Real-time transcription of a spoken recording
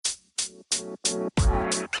All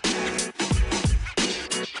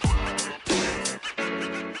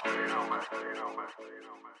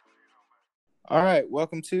right,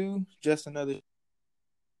 welcome to Just Another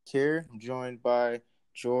here. I'm joined by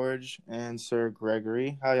George and Sir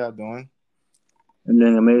Gregory. How y'all doing? I'm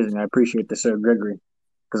doing amazing. I appreciate the Sir Gregory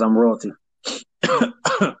because I'm royalty.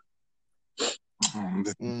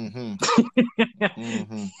 Mm-hmm.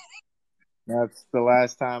 Mm-hmm. That's the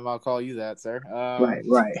last time I'll call you that, sir. Right.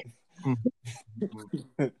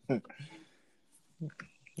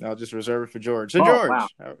 I'll just reserve it for George. So, Oh, wow.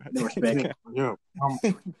 George. No respect. Yeah.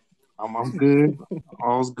 I'm good.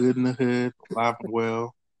 All's good in the hood. Alive and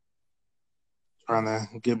well. Trying to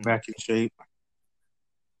get back in shape.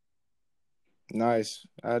 Nice.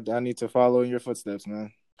 I need to follow in your footsteps,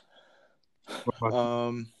 man.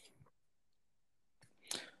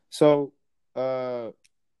 So,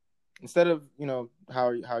 instead of how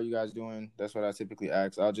you guys doing, that's what I typically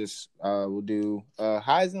ask. I'll just we'll do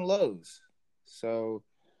highs and lows. So,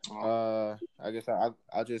 I guess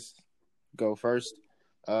I'll just go first.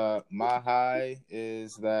 My high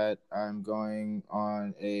is that I'm going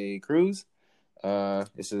on a cruise.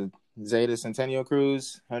 It's a Zeta Centennial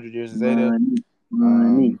cruise, 100 years of Zeta.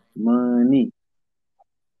 Money.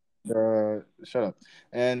 Shut up.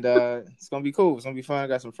 And it's gonna be cool. It's gonna be fun. I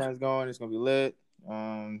got some friends going. It's gonna be lit.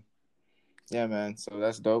 Yeah, man. So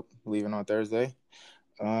that's dope. Leaving on Thursday.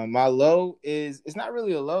 My low is, it's not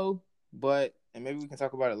really a low, but, and maybe we can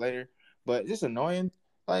talk about it later, but just annoying.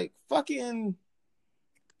 Like fucking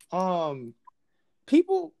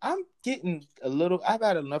people, I'm getting a little, I've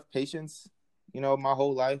had enough patience, my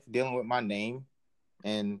whole life dealing with my name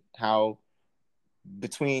and how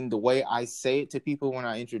between the way I say it to people when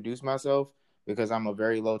I introduce myself, because I'm a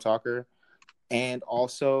very low talker, and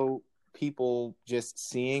also people just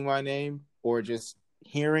seeing my name or just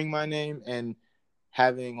hearing my name and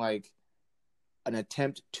having like an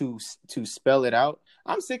attempt to spell it out.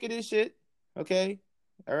 I'm sick of this shit. Okay.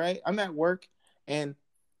 All right. I'm at work and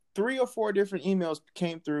 3 or 4 different emails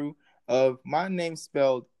came through of my name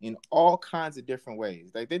spelled in all kinds of different ways.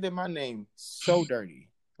 Like they did my name so dirty.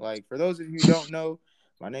 Like for those of you who don't know,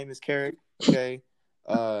 my name is Carrick. Okay.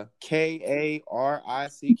 Karick. All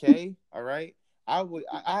right. I've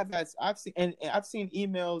seen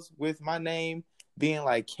emails with my name being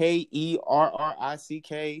like Kerrick. I've seen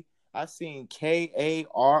Karrick.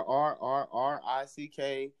 Whoa. I've seen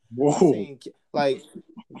like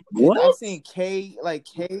What? I've seen K like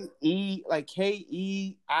Keik, like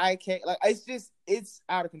it's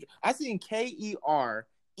out of control. I've seen Kereck.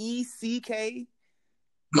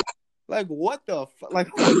 Like what the like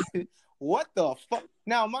what the fuck?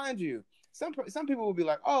 Now, mind you, some people will be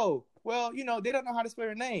like, oh, well, they don't know how to spell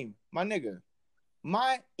your name, my nigga.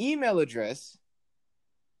 My email address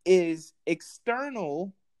is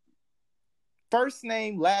external first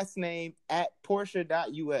name last name at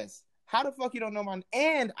Porsche.us. How the fuck you don't know my?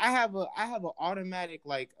 And I have an automatic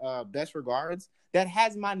like best regards that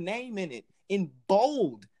has my name in it in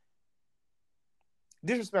bold.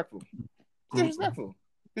 Disrespectful.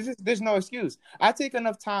 There's no excuse. I take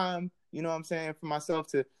enough time, you know what I'm saying, for myself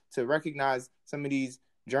to recognize some of these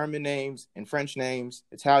German names and French names,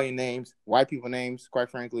 Italian names, white people names, quite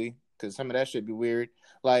frankly, because some of that shit be weird.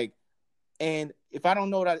 Like, and if I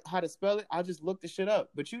don't know how to spell it, I'll just look the shit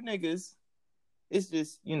up. But you niggas, it's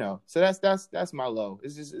just, so that's my low.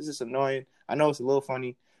 It's just annoying. I know it's a little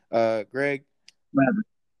funny. Greg,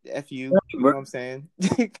 F you, you know what I'm saying?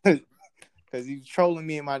 Because he's trolling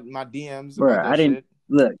me in my DMs about that shit.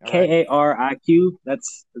 Look, Kariq.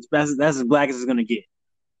 That's as black as it's gonna get.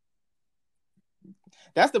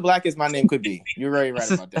 That's the blackest my name could be. You're very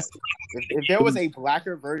right about that. If there was a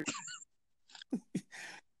blacker version.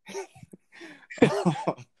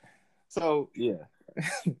 So yeah,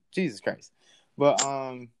 Jesus Christ. But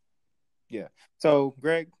yeah. So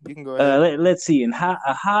Greg, you can go ahead. Let's see. And a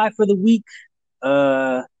high for the week.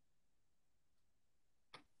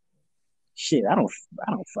 Shit, I don't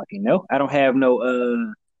fucking know. I don't have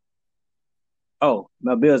no. Oh,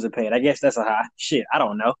 my bills are paid. I guess that's a high. Shit, I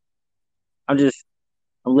don't know. I'm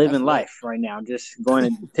living life right now. I'm just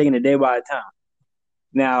taking it day by a time.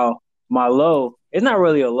 Now, my low, it's not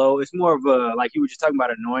really a low. It's more of a, like you were just talking about,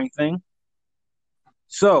 annoying thing.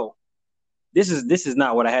 So, this is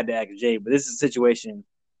not what I had to ask Jay, but this is a situation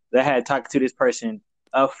that I had talked to this person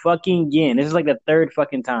again. This is like the third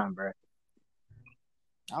fucking time, bro.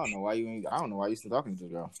 I don't know why you still talking to the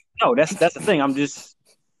girl. No, that's the thing. I'm just,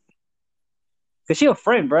 cause she a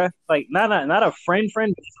friend, bro. Like not a friend,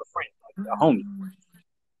 but she's a friend, like a homie.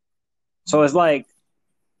 So it's like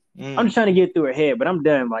I'm just trying to get through her head, but I'm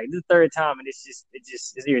done. Like this is the third time, and it's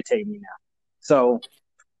irritating me now. So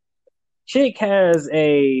chick has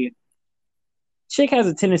a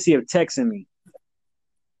tendency of texting me,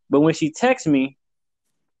 but when she texts me,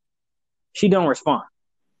 she don't respond.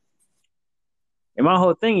 And my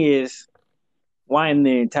whole thing is, why in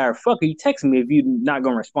the entire fuck are you texting me if you're not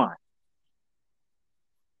gonna respond?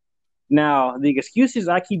 Now, the excuses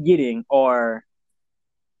I keep getting are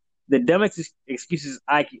the dumbest excuses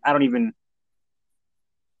I don't even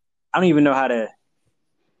know how to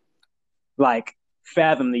like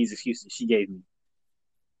fathom these excuses she gave me.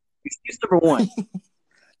 Excuse number one.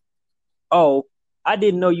 Oh, I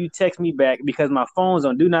didn't know you text me back because my phone's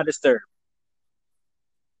on do not disturb.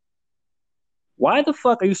 Why the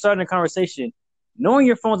fuck are you starting a conversation knowing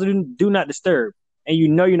your phone's on do not disturb and you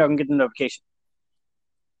know you're not gonna get the notification?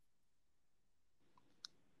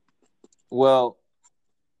 Well,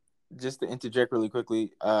 just to interject really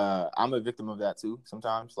quickly, I'm a victim of that too.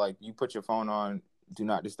 Sometimes, like, you put your phone on do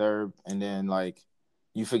not disturb, and then like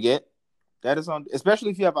you forget that it's on,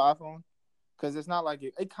 especially if you have an iPhone, because it's not like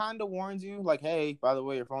it kind of warns you, like, hey, by the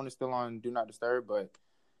way, your phone is still on do not disturb, but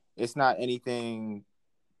it's not anything,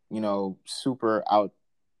 super out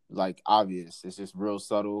like obvious. It's just real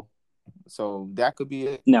subtle. So that could be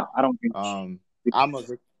it. No, I don't think I'm a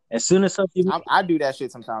as soon as I do that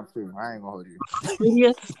shit sometimes too. I ain't gonna hold you.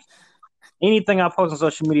 media, anything I post on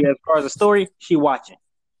social media as far as a story, she watching.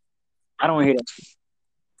 I don't hear that.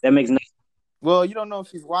 That makes no sense. Well, you don't know if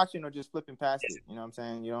she's watching or just flipping past it. You know what I'm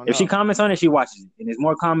saying? You don't know. If she comments on it, she watches it. And there's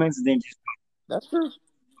more comments than just. That's true.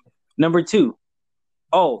 Number 2.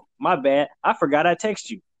 Oh, my bad. I forgot I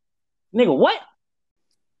text you. Nigga, what?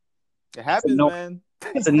 It happens, man.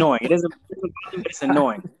 It's annoying. It's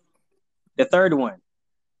annoying. The third one.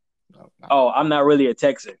 No. Oh, I'm not really a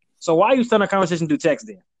texter. So why are you starting a conversation through text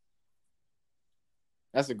then?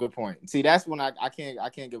 That's a good point. See, that's when I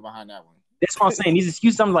can't get behind that one. That's what I'm saying. These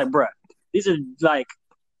excuses, I'm like, bruh, these are like,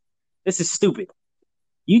 this is stupid.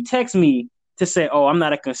 You text me to say, oh, I'm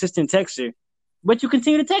not a consistent texter, but you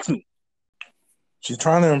continue to text me. She's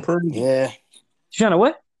trying to improve. Yeah. She's trying to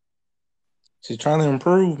what? She's trying to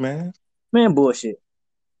improve, man. Man, bullshit.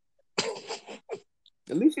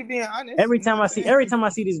 At least you're being honest. Every time I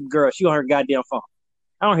see this girl, she on her goddamn phone.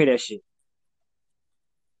 I don't hear that shit.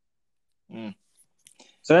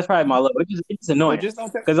 So that's probably my love. It's annoying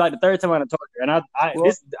because like the third time I told her, and I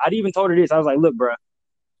even told her this. I was like, look, bro,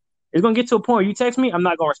 it's gonna get to a point where you text me, I'm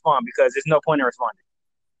not gonna respond because there's no point in responding.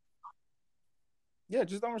 Yeah,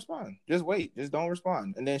 just don't respond. Just wait. Just don't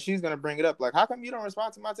respond. And then she's going to bring it up. Like, how come you don't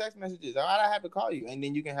respond to my text messages? Why'd I have to call you? And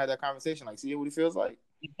then you can have that conversation. Like, see what it feels like?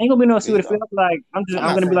 Ain't going to be no see what it feels like. I'm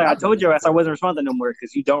going to be like, I told your ass I wasn't responding no more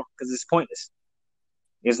because it's pointless.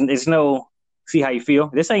 It's no see how you feel.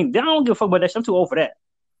 I don't give a fuck about that shit. I'm too old for that.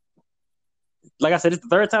 Like I said, it's the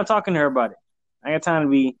third time talking to her about it. I ain't got time to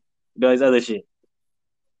be doing this other shit.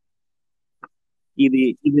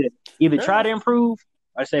 Either try to improve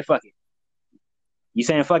or say fuck it. You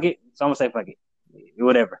saying fuck it? So I'm gonna say fuck it.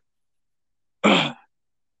 Whatever.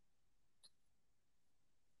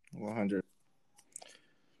 100.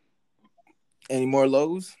 Any more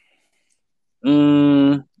lows?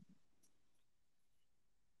 Nah.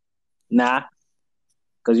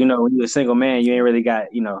 Because, when you're a single man, you ain't really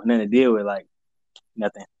got, nothing to deal with, like,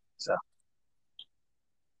 nothing. So.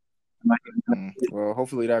 Well,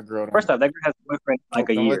 hopefully that girl. First off, that girl has a boyfriend like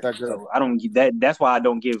a year. So I don't that's why I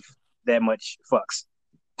don't give that much fucks.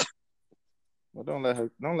 Well, don't let her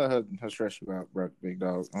stress you out, bro, big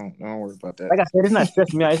dog. Don't worry about that. Like I said, it's not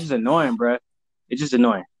stressing me out. It's just annoying, bro. It's just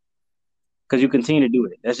annoying because you continue to do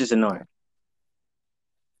it. That's just annoying.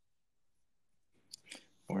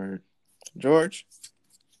 Word, George.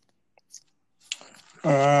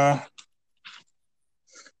 Well,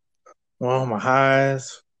 my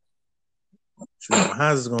highs. My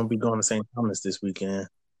highs is gonna be going to St. Thomas this weekend.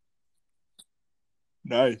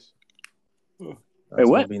 Nice. Wait,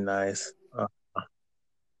 what? Gonna be nice.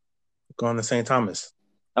 Going to St. Thomas.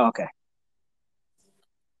 Oh, okay.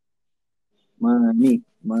 Money.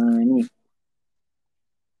 Nah,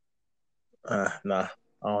 I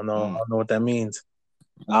don't know. I don't know what that means.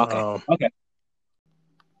 Okay. Okay.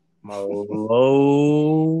 My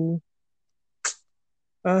low.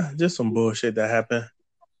 Just some bullshit that happened.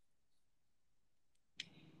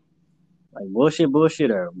 Like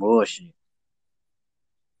bullshit or bullshit?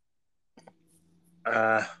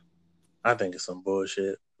 I think it's some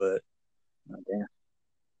bullshit, but damn.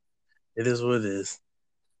 It is what it is.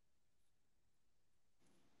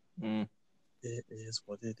 Mm. It is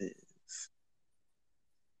what it is.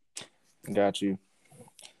 Got you.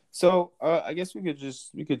 So I guess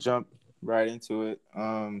we could jump right into it.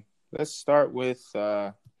 Let's start with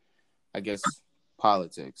I guess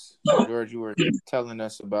politics. George, you were telling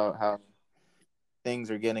us about how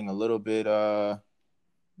things are getting a little bit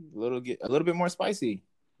more spicy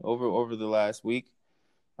over the last week.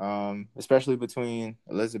 Especially between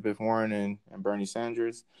Elizabeth Warren and Bernie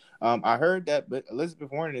Sanders. I heard that Elizabeth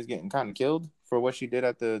Warren is getting kind of killed for what she did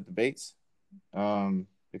at the debates,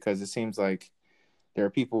 because it seems like there are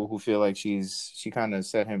people who feel like she kind of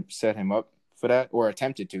set him up for that, or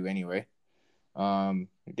attempted to anyway.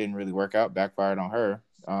 It didn't really work out, backfired on her,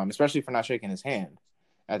 especially for not shaking his hand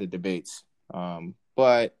at the debates.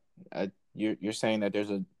 But you're saying that there's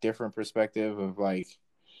a different perspective of like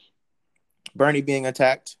Bernie being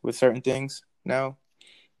attacked with certain things now?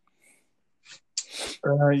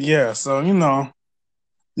 Yeah, so the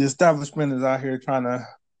establishment is out here trying to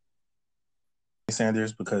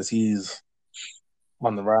Sanders because he's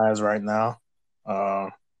on the rise right now.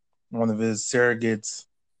 One of his surrogates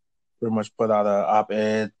pretty much put out an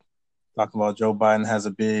op-ed talking about Joe Biden has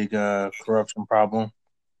a big corruption problem,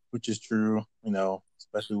 which is true,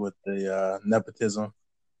 especially with the nepotism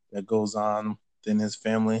that goes on within his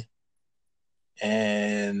family.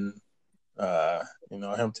 And,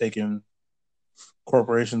 him taking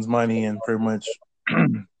corporations' money and pretty much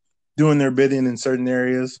doing their bidding in certain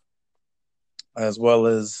areas, as well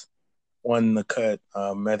as wanting to cut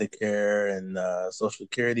Medicare and Social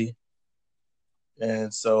Security.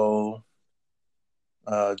 And so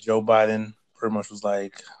Joe Biden pretty much was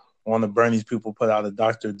like, one of Bernie's people put out a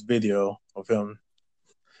doctored video of him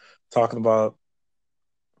talking about,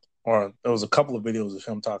 or there was a couple of videos of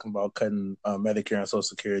him talking about cutting Medicare and Social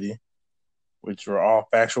Security, which were all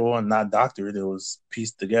factual and not doctored. It was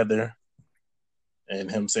pieced together,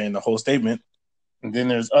 and him saying the whole statement. And then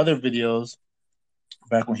there's other videos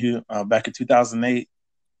back in 2008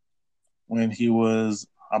 when he was,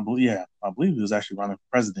 I believe he was actually running for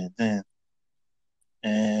president then.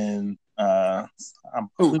 And I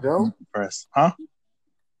believe Joe? the press, huh?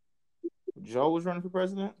 Joe was running for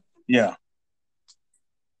president? Yeah.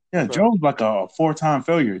 Yeah, Okay. Joe's like a 4-time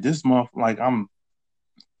failure. This month,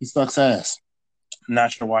 he sucks ass. I'm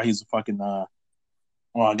not sure why he's a fucking,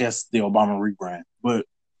 I guess the Obama rebrand. But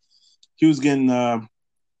he was getting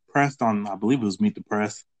pressed on, I believe it was Meet the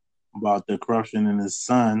Press, about the corruption in his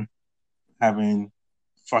son having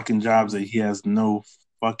fucking jobs that he has no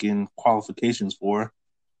fucking qualifications for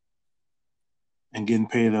and getting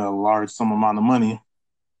paid a large sum amount of money.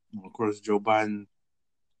 And of course, Joe Biden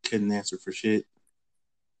couldn't answer for shit.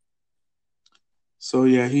 So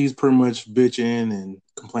yeah, he's pretty much bitching and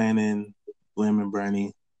complaining, blaming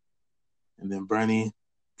Bernie. And then Bernie,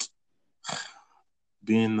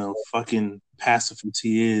 being the fucking pacifist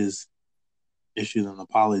he is, issued an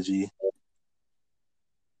apology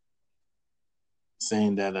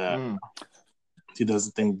saying that he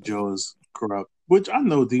doesn't think Joe is corrupt, which I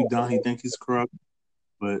know deep down he thinks he's corrupt,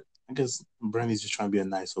 but I guess Bernie's just trying to be a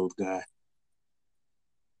nice old guy.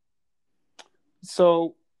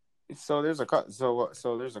 So there's a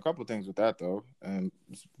couple things with that though, and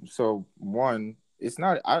so one, it's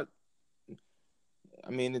not. I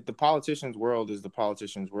mean, the politicians' world is the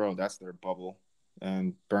politicians' world. That's their bubble,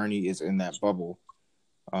 and Bernie is in that bubble.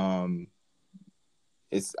 I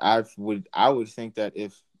would think that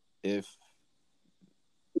if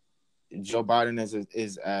Joe Biden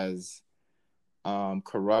is as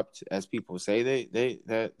corrupt as people say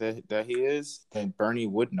that he is, then Bernie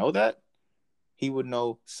would know that. He would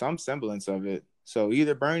know some semblance of it. So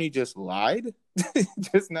either Bernie just lied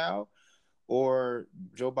just now, or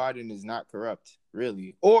Joe Biden is not corrupt,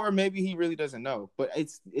 really, or maybe he really doesn't know. But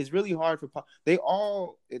it's really hard for they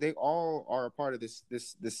all are a part of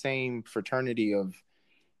the same fraternity of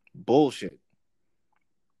bullshit.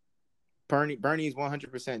 Bernie is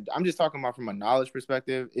 100%. I'm just talking about from a knowledge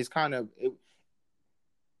perspective. It's kind of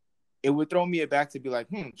it would throw me back to be like,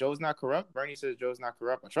 Joe's not corrupt. Bernie says Joe's not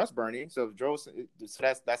corrupt. I trust Bernie. So if Joe, so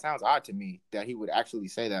that sounds odd to me that he would actually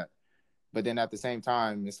say that. But then at the same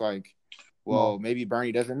time, it's like, well, maybe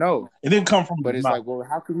Bernie doesn't know. It didn't come from but his it's mouth. Like, well,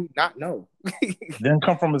 how could he not know? It didn't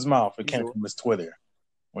come from his mouth. It came from his Twitter,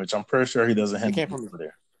 which I'm pretty sure he doesn't have his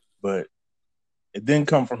Twitter. But it didn't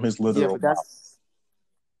come from his literal mouth.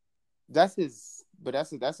 That's his. But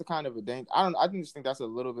that's a kind of a danger. I just think that's a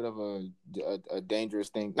little bit of a dangerous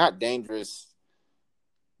thing. Not dangerous,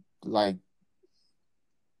 like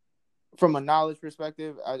from a knowledge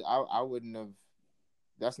perspective. I wouldn't have.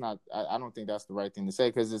 That's not. I don't think that's the right thing to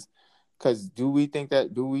say because do we think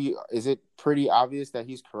that is it pretty obvious that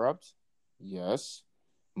he's corrupt? Yes,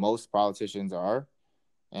 most politicians are,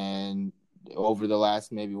 and over the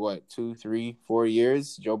last maybe 2, 3, 4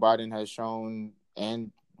 years, Joe Biden has shown,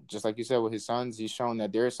 and just like you said with his sons, he's shown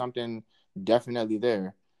that there is something definitely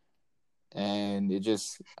there. And it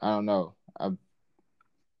just, I don't know.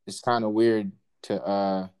 It's kind of weird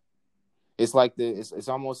to it's like it's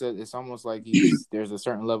almost like there's a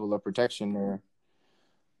certain level of protection there.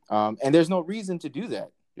 And there's no reason to do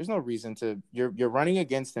that. There's no reason to you're running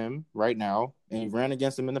against him right now, and you've ran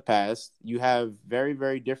against him in the past. You have very,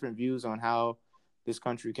 very different views on how this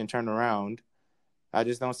country can turn around. I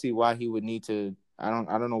just don't see why he would need to. I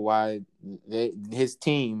don't know why his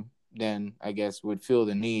team then, I guess, would feel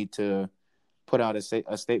the need to put out a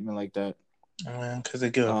statement like that. Man, because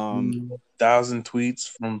they get 1,000 tweets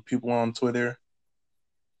from people on Twitter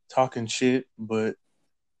talking shit, but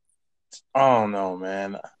I don't know,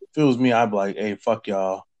 man. If it was me, I'd be like, "Hey, fuck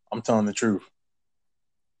y'all. I'm telling the truth."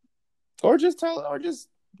 Or just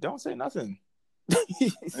don't say nothing.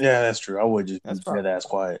 Yeah, that's true. I would just be dead ass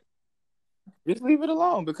quiet. Just leave it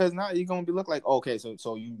alone, because now you're gonna be look like, okay,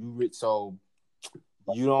 so you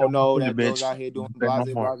don't know that Bill's out here doing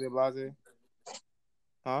blase.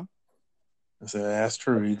 Huh? I said, that's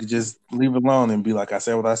true. You could just leave it alone and be like, I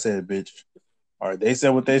said what I said, bitch. All right, they said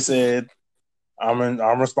what they said.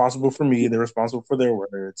 I'm responsible for me. They're responsible for their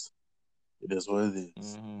words. It is what it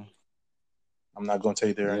is. Mm-hmm. I'm not going to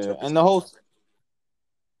take their interpretation. And the whole,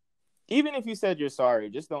 even if you said you're sorry,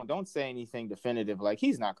 just don't say anything definitive. Like,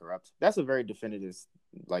 he's not corrupt. That's a very definitive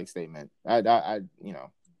like statement. I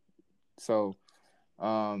so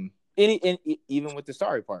even with the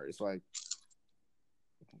sorry part, it's like,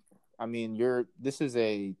 I mean, this is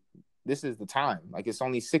the time. Like, it's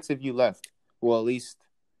only 6 of you left. Well, at least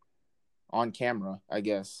on camera, I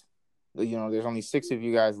guess. There's only 6 of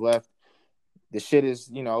you guys left. The shit is,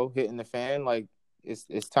 hitting the fan. Like,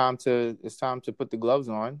 it's time to put the gloves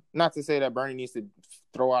on. Not to say that Bernie needs to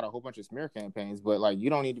throw out a whole bunch of smear campaigns, but like, you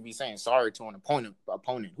don't need to be saying sorry to an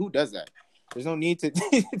opponent. Who does that? There's no need to.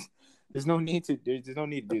 There's no need to do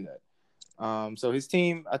that. So his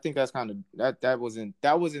team, I think that's kind of that wasn't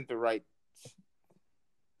the right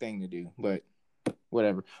thing to do, but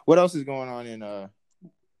whatever. What else is going on in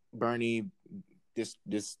Bernie?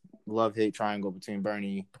 This love-hate triangle between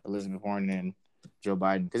Bernie, Elizabeth Warren, and Joe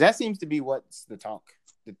Biden, because that seems to be what's the talk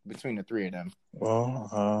between the 3 of them.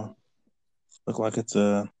 Well, look like it's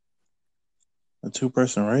a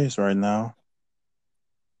 2-person race right now,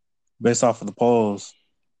 based off of the polls.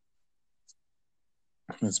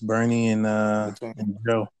 It's Bernie and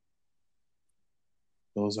Joe.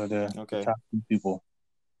 Those are the top 2 people.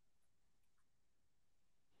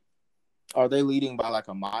 Are they leading by like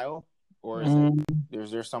a mile, or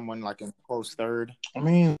is there someone like in close third? I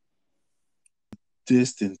mean,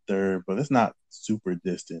 distant third, but it's not super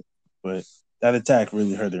distant. But that attack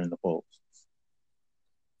really hurt her in the polls.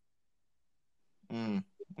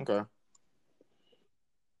 Okay.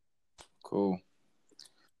 Cool.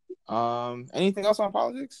 Anything else on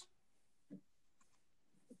politics?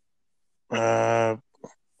 When's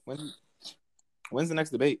the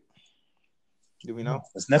next debate? Do we know?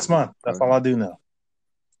 It's next month. That's all I do know.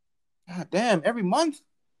 God damn, every month?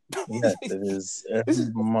 Yes, it is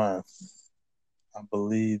every month. I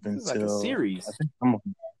believe until like a series. I think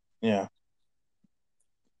yeah.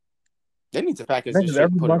 They need to package this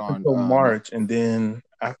shit, put it on until March, and then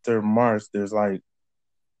after March, there's like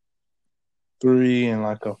 3 and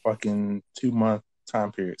like a fucking 2-month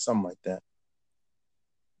time period, something like that.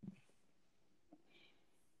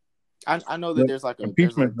 I know that there's like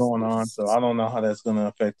impeachment going on, so I don't know how that's going to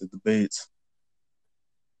affect the debates.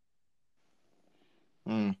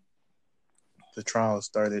 The trial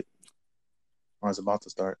started, or is about to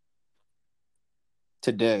start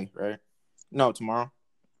today, right? No, tomorrow.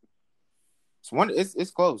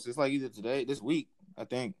 It's close. It's like either today, this week, I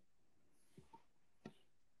think.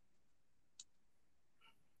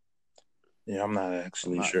 Yeah, I'm not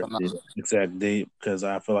actually sure the exact date, because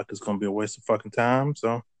I feel like it's going to be a waste of fucking time.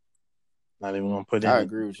 So, not even going to put in. I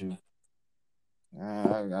agree with you.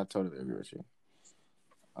 I totally agree with you.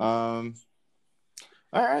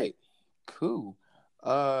 All right, cool.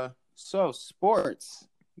 So sports,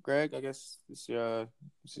 Greg. I guess this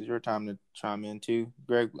is your time to chime in too.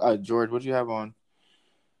 Greg, George, what do you have on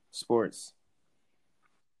sports?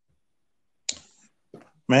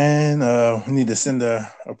 Man, we need to send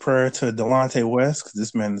a prayer to Delonte West, because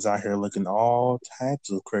this man is out here looking all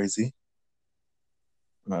types of crazy.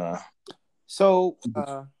 So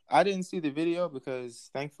I didn't see the video because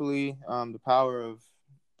thankfully the power of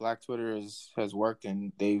Black Twitter has worked,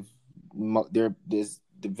 and the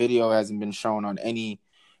video hasn't been shown on any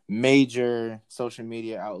major social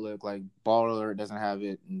media outlet. Like Baller doesn't have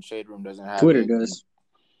it, and Shade Room doesn't have Twitter it. Twitter does.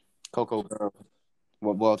 Coco Girl.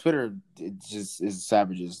 Well, Twitter, it just is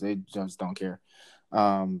savages. They just don't care.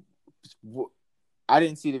 I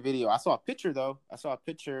didn't see the video. I saw a picture though.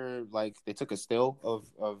 Like they took a still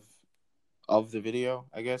of of the video,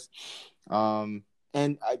 I guess. And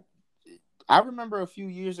I remember a few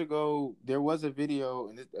years ago there was a video,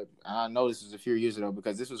 and I know this was a few years ago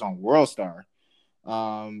because this was on World Star.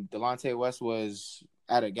 Delonte West was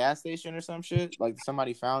at a gas station or some shit. Like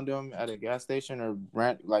somebody found him at a gas station or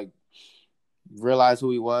realized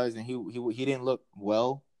who he was, and he didn't look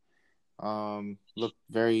well. Looked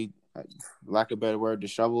very, lack of a better word,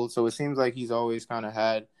 disheveled. So it seems like he's always kind of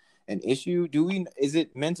had an issue. Is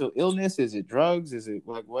it mental illness? Is it drugs? Is it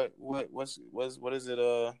like what is it?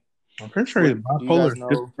 I'm pretty sure he's Do you guys bipolar, know?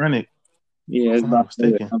 schizophrenic. Yeah, it's If I'm not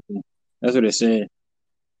bipolar. mistaken. That's what it said.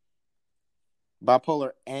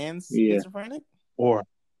 Bipolar and Yeah. schizophrenic? Or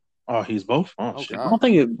he's both. Oh Oh shit. I God. don't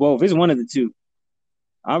think it's both. It's one of the two.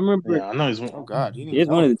 I remember. Yeah, I know he's one. Oh God, he needs It's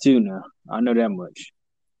one of help. the two now. I know that much.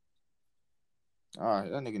 All right,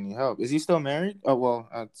 that nigga need help. Is he still married? Oh well,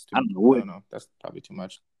 that's too. I don't know what. No, that's probably too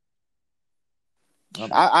much.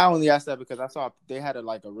 I only asked that because I saw they had a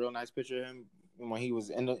real nice picture of him when he was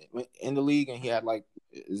in the league, and he had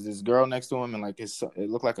this girl next to him, and it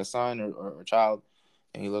looked like a son or a child,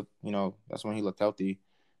 and he looked, that's when he looked healthy.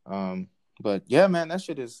 But yeah, man, that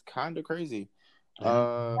shit is kind of crazy.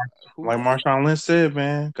 Like Marshawn Lynch said,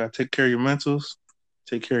 man, gotta take care of your mentals,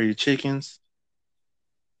 take care of your chickens.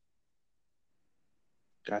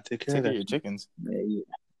 Gotta take care of your chickens. Yeah,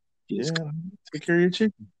 take care of your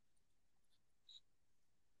chickens.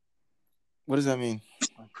 What does that mean?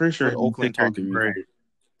 I'm pretty sure what Oakland talk are you?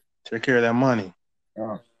 Take care of that money.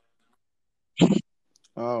 Oh.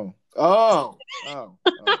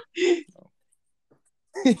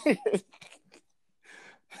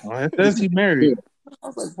 It says he married. I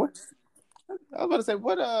was like, what? I was about to say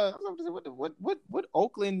what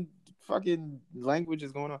Oakland fucking language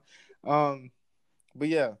is going on? But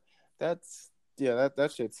yeah, that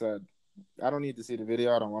shit's sad. I don't need to see the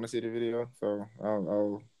video. I don't want to see the video, so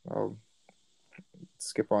I'll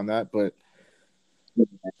skip on that. But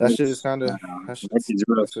that shit is kind of like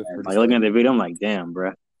looking at the video. I'm like, damn,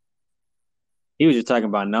 bro. He was just talking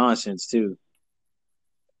about nonsense too.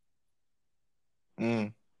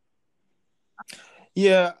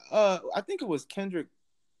 Yeah, I think it was Kendrick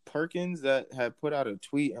Perkins that had put out a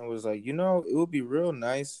tweet and was like, it would be real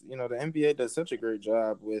nice. The NBA does such a great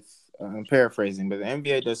job with, I'm paraphrasing, but the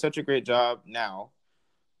NBA does such a great job now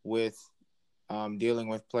with dealing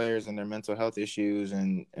with players and their mental health issues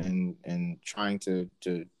and trying to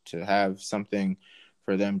have something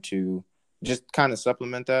for them to just kind of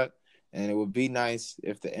supplement that. And it would be nice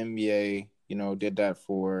if the NBA, did that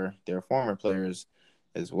for their former players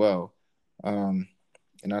as well.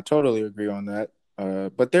 And I totally agree on that.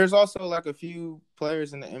 But there's also a few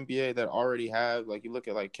players in the NBA that already have, you look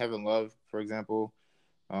at Kevin Love, for example.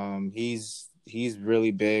 He's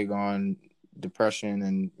really big on depression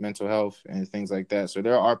and mental health and things like that. So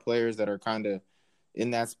there are players that are kind of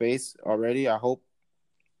in that space already. I hope,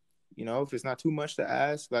 if it's not too much to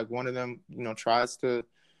ask, one of them, tries to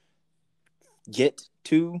get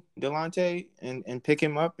to Delonte and pick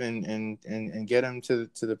him up and get him to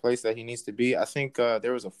the place that he needs to be. I think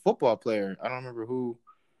there was a football player, I don't remember who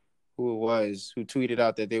it was, who tweeted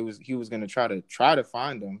out that he was going to try to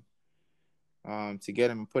find him to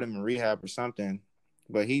get him and put him in rehab or something.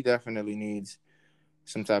 But he definitely needs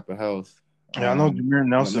some type of health. Yeah, I know Jameer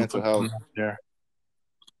Nelson mental health there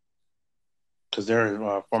because they're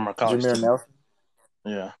former college. Jameer Nelson.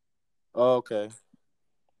 Yeah. Oh, okay.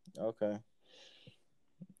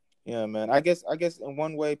 Yeah, man. I guess in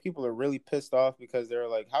one way people are really pissed off because they're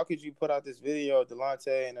like, how could you put out this video of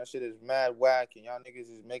Delonte and that shit is mad whack and y'all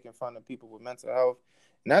niggas is making fun of people with mental health.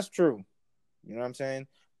 And that's true. You know what I'm saying?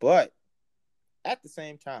 But at the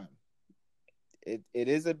same time, it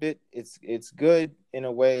is a bit, it's good in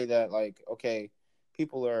a way that okay,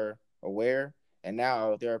 people are aware, and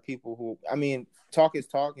now there are people who, talk is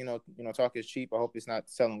talk, talk is cheap. I hope it's not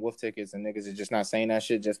selling wolf tickets and niggas is just not saying that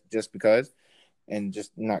shit just because. And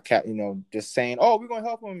just not just saying, oh, we're gonna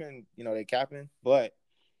help them, and they capping. But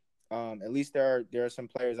at least there are some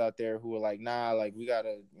players out there who are like, nah, we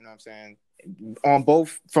gotta, what I'm saying, from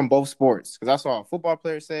both sports. Because I saw a football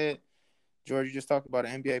player say it. George, you just talked about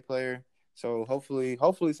an NBA player. So hopefully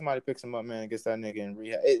somebody picks him up, man, and gets that nigga in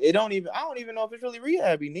rehab. I don't even know if it's really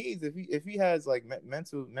rehab he needs. If he has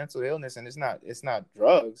mental illness and it's not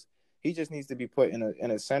drugs, he just needs to be put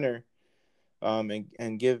in a center. And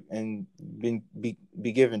be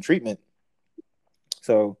given treatment.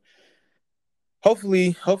 So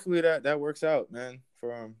hopefully that works out, man,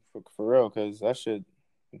 for real, because that shit,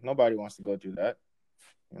 nobody wants to go through that,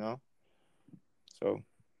 So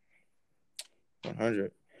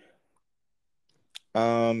 100.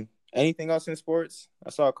 Anything else in sports? I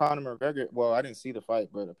saw Conor McGregor. Well, I didn't see the fight,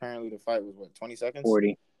 but apparently the fight was 20 seconds?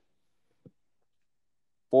 40.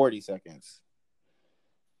 40 seconds.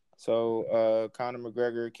 So Conor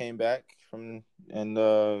McGregor came back came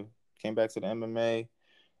back to the MMA.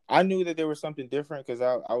 I knew that there was something different because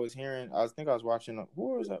I was watching.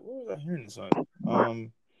 Where was I hearing this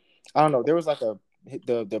on? I don't know. There was like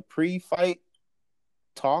the pre-fight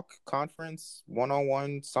talk conference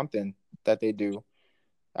 1-on-1 something that they do.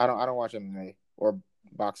 I don't watch MMA or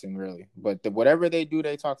boxing really, but whatever they do,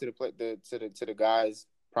 they talk to the guys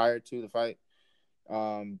prior to the fight.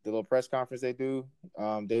 The little press conference they do,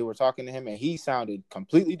 they were talking to him and he sounded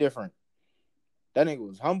completely different. That nigga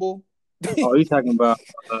was humble. Oh, you talking about?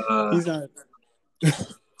 He's not.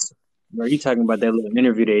 Bro, you talking about that little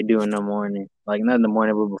interview they do in the morning? Like not in the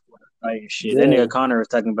morning, but before the fight and shit. Yeah. That nigga Conor was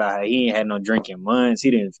talking about how he ain't had no drink in months.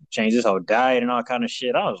 He didn't change his whole diet and all kind of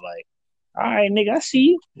shit. I was like, all right, nigga, I see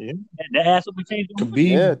you. Yeah. That ass will be changed your mind. Khabib,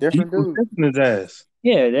 Yeah, different dude. His ass.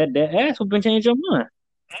 Yeah, that ass will be changed your mind.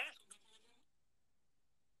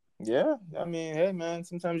 Yeah, I mean, hey man,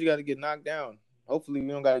 sometimes you got to get knocked down. Hopefully, we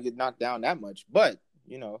don't got to get knocked down that much, but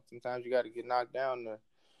sometimes you got to get knocked down to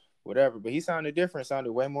whatever. But he sounded different,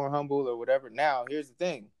 sounded way more humble or whatever. Now, here's the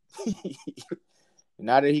thing: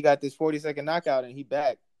 now that he got this 40-second knockout and he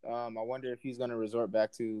back, I wonder if he's gonna resort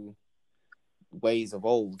back to ways of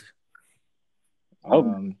old.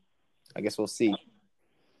 I guess we'll see.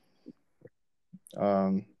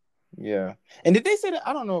 Yeah. And did they say that?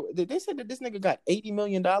 I don't know. Did they say that this nigga got $80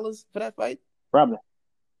 million for that fight? Probably.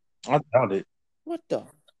 I doubt it. What the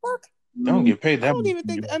fuck? They don't get paid that I don't much. even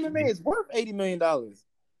think the MMA is worth $80 million.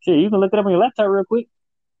 Shit, you can look it up on your laptop real quick.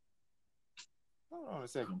 Hold on a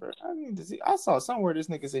second, bro. I need to see. I saw somewhere this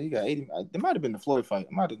nigga said he got 80. It might have been the Floyd fight.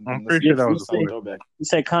 It might have been. I'm pretty sure that was the Floyd. throwback. You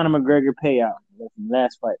say Conor McGregor payout from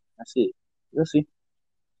last fight. That's it. We'll see.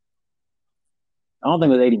 I don't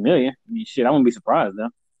think it was 80 million. I mean, shit, I wouldn't be surprised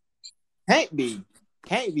though. Can't be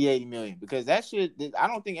 80 million because that shit. I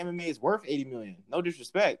don't think MMA is worth 80 million. No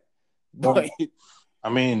disrespect, but I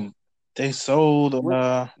mean, they sold.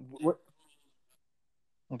 what?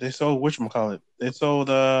 They sold whatchamacallit. They sold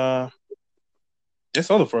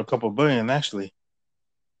it for a couple billion actually.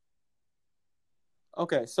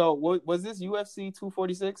 Okay, so what was this UFC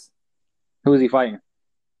 246? Who is he fighting?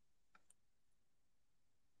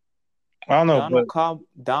 I don't know.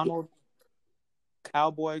 Donald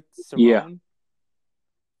Cowboy Cerrone. Yeah.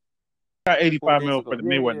 Got 85 mil for the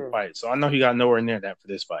Mayweather fight, so I know he got nowhere near that for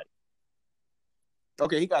this fight.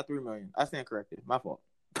 Okay, he got $3 million. I stand corrected. My fault.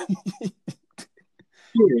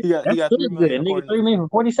 He got $3 million. Nigga, $3 million for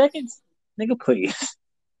 40 seconds? Nigga, please.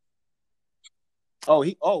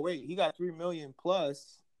 He got $3 million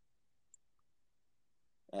plus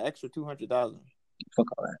an extra 200,000. Fuck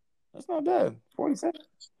all that. That's not bad. 40 seconds.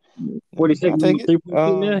 40 seconds.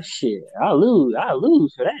 3.2 million. Shit, I lose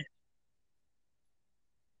for that.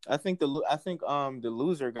 I think the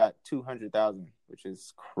loser got 200,000, which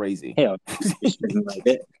is crazy. Hell, like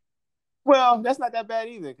that. Well, that's not that bad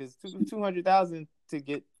either, because 200,000 to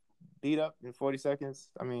get beat up in 40 seconds.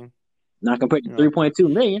 I mean, not compared to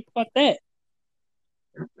 3.2 million. Fuck that.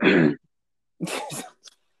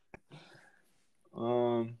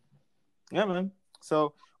 Yeah, man.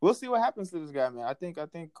 So we'll see what happens to this guy, man. I think I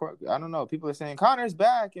don't know. People are saying Conor's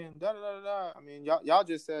back and da da da da. I mean, y'all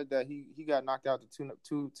just said that he got knocked out the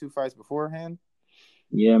two fights beforehand.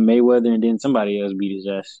 Yeah, Mayweather and then somebody else beat his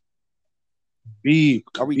ass. Khabib.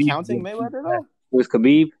 Are we counting Mayweather though? With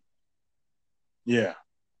Khabib? Yeah.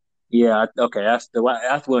 Yeah. Okay. That's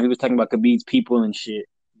when he was talking about Khabib's people and shit.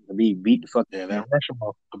 Khabib beat the fuck. Yeah, that Russian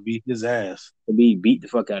motherfucker beat his ass. Khabib beat the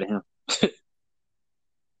fuck out of him.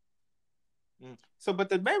 So, but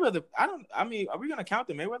the Mayweather, are we gonna count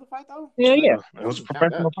the Mayweather fight though? Yeah. It was a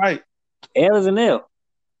professional fight. L is an L.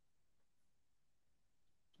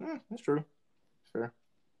 That's true. Sure.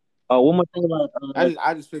 Oh, one more thing about.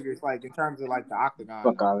 I just figure it's like in terms of like the octagon.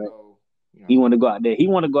 Fuck all that. He want to go out there. He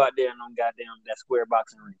want to go out there and on goddamn that square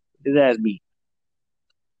boxing ring. His ass beat.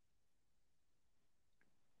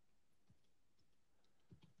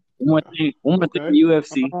 One more thing for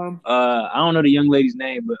UFC. I don't know the young lady's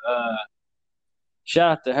name, but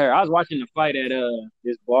shout out to her. I was watching the fight at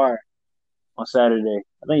this bar on Saturday.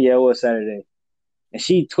 I think it was Saturday, and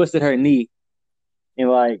she twisted her knee and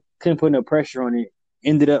like couldn't put no pressure on it.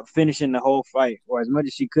 Ended up finishing the whole fight, or as much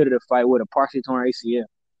as she could of the fight, with a partially torn ACL.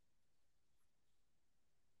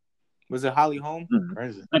 Was it Holly Holm?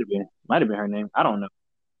 Crazy. Might have been her name. I don't know.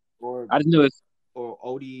 Or I just knew it. Or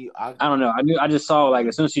Odie. I don't know. I just saw like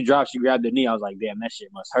as soon as she dropped, she grabbed the knee. I was like, damn, that shit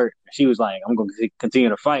must hurt. She was like, I'm gonna continue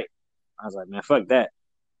to fight. I was like, man, fuck that.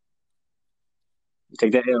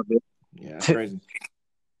 Take that L, bitch. Yeah, that's crazy.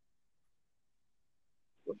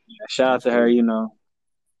 Shout out That's to her. crazy. You know,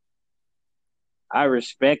 I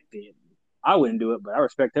respect it. I wouldn't do it, but I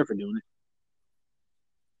respect her for doing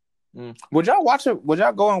it. Would y'all watch it? Would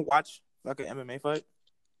y'all go and watch like an MMA fight?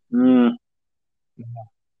 I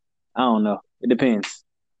don't know. It depends.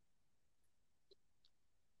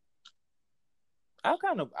 I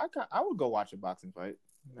would go watch a boxing fight.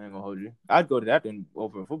 I ain't gonna hold you. I'd go to that than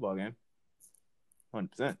over a football game,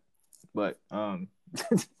 100%. But MMA,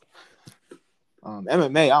 I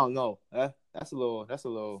don't know. That's a little.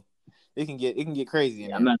 It can get crazy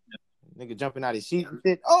in Yeah, I'm there. not. Nigga jumping out his sheet and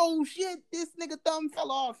shit. Oh shit! This nigga thumb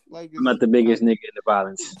fell off. Like I'm not the biggest nigga in the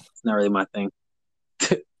violence. It's not really my thing.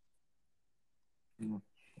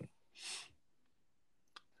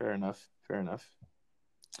 Fair enough.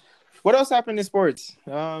 What else happened in sports?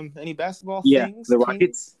 Any basketball Yeah, things? the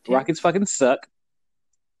Rockets. Teams? Rockets fucking suck.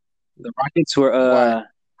 The Rockets were Why?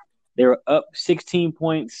 they were up 16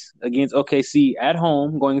 points against OKC at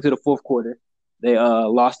home going into the fourth quarter. They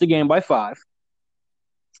lost the game by 5.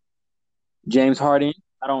 James Harden,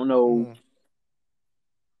 I don't know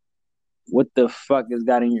what the fuck has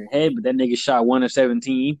got in your head, but that nigga shot 1 of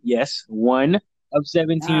 17. Yes, 1 of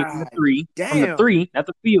 17 from the three. Damn. From the 3, not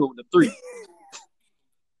the field, the 3.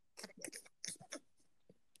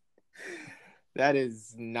 That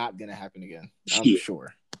is not gonna happen again. I'm Shit.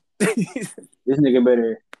 sure. These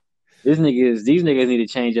niggas need to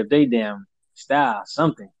change up their damn style,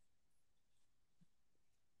 something.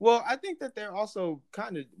 Well, I think that they're also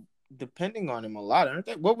kind of depending on him a lot, aren't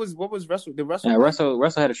they? What was Russell? Did Russell? Yeah,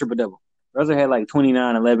 Russell had a triple double. Russell had like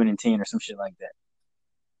 29, 11, and 10 or some shit like that.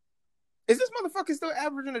 Is this motherfucker still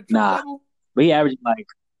averaging a triple double? But he averaged like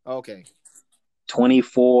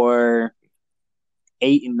 24,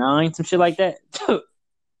 8, and 9, some shit like that.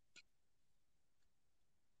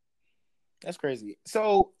 That's crazy.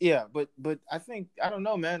 So yeah, but I don't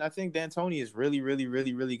know, man. I think D'Antoni is really, really,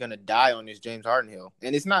 really, really gonna die on this James Harden hill,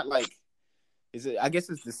 and it's not like, is it? I guess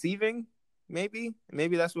it's deceiving. Maybe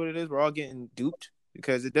that's what it is. We're all getting duped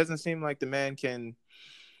because it doesn't seem like the man can.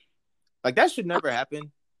 Like that should never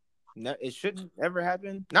happen. No, it shouldn't ever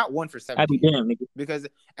happen. Not 1 for 17. I'd be damn, nigga. Because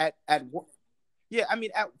at yeah, I mean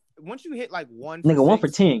once you hit like 1 nigga 1 for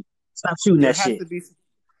 10. Stop shooting that shit.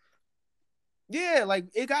 Yeah, like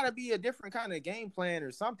it gotta be a different kind of game plan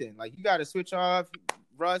or something. Like you gotta switch off,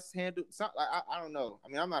 Russ handle something. Like, I don't know. I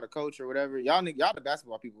mean, I'm not a coach or whatever. Y'all the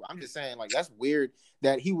basketball people. I'm just saying, like that's weird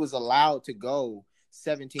that he was allowed to go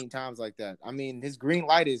 17 times like that. I mean, his green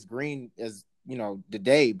light is green as the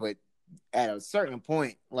day, but at a certain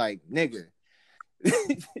point, like nigga.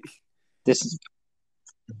 That's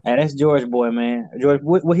George boy, man. George,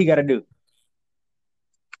 what he got to do?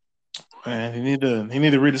 Man, he need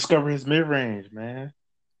to rediscover his mid range, man.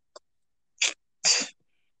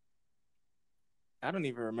 I don't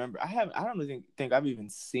even remember. I don't even think I've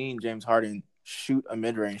even seen James Harden shoot a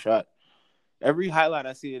mid range shot. Every highlight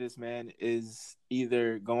I see of this man is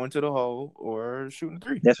either going to the hole or shooting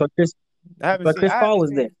 3. That's what Chris Paul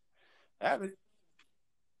was there.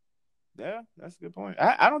 Yeah, that's a good point.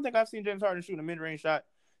 I don't think I've seen James Harden shoot a mid range shot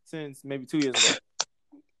since maybe 2 years ago.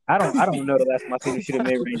 I don't know the last time I seen him shoot a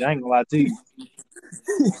mid range. I ain't gonna lie to you.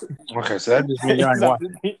 Okay, so that just means y'all ain't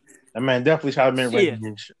watching. That man definitely shot a mid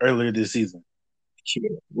range earlier this season.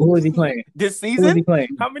 Shit. Who was he playing? This season? Who was he playing?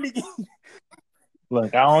 How many games?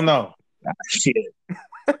 Look, I don't know. Shit.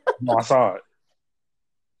 No, I saw it.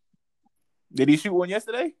 Did he shoot one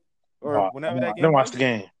yesterday? Or whenever that game? I didn't watch the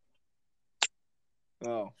game.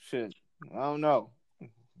 Oh shit. I don't know.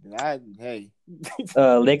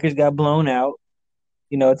 Lakers got blown out.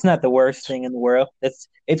 It's not the worst thing in the world. It's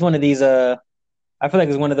one of these I feel like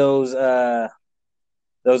it's one of those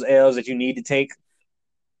L's that you need to take.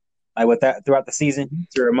 Like with that throughout the season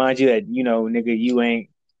to remind you that, nigga, you ain't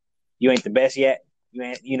the best yet. You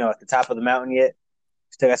ain't, at the top of the mountain yet.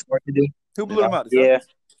 Still got some work to do. Who blew him out? Yeah.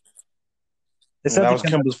 That was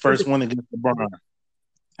Kimball's first win against LeBron.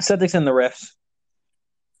 Celtics and the refs.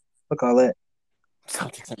 Fuck all that.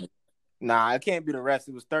 Nah, it can't be the refs.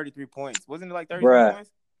 It was 33 points. Wasn't it like 33 points?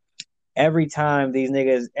 Every time these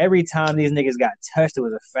niggas got touched, it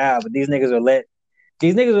was a foul. But these niggas would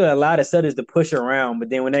allow the Celtics to push around, but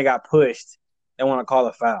then when they got pushed, they want to call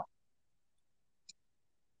a foul.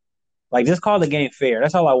 Like, just call the game fair.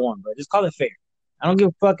 That's all I want, bro. Just call it fair. I don't give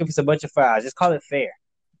a fuck if it's a bunch of fouls. Just call it fair.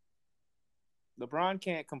 LeBron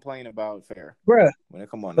can't complain about fair. Bruh. When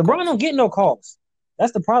it come on. LeBron don't get no calls.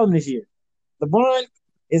 That's the problem this year. LeBron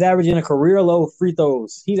is averaging a career low free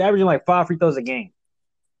throws. He's averaging like 5 free throws a game.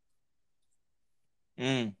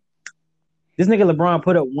 This nigga LeBron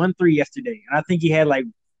put up 1 3 yesterday, and I think he had like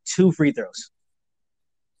 2 free throws.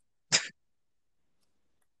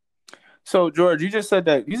 So George, you just said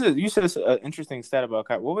that you said an interesting stat about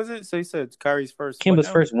Kyrie. What was it? So you said Kyrie's first what Kimba's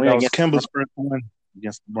now? first win That was against LeBron. Kimba's first win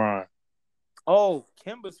against LeBron. Oh,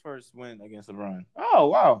 Kimba's first win against LeBron. Oh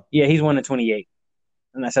wow, Yeah, he's won in 28.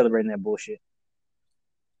 I'm not celebrating that bullshit.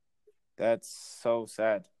 that's so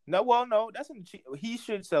sad. No, well, no, he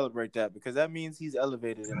should celebrate that because that means he's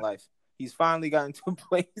elevated in life. He's finally gotten to a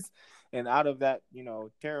place and out of that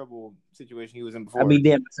terrible situation he was in I'd before. be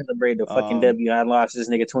damned to celebrate the fucking W. I lost this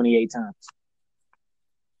nigga 28 times.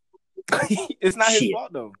 It's not his Shit.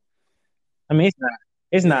 fault though. I mean,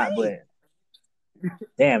 it's not, but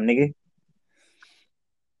damn, nigga.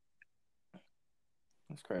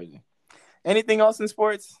 That's crazy. Anything else in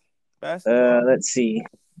sports? Basketball? Let's see.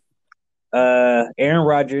 Aaron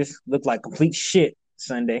Rodgers looked like complete shit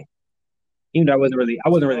Sunday. Even though I wasn't really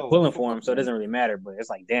pulling for him, so it doesn't really matter. But it's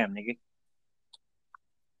like, damn, nigga.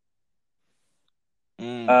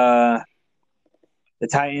 The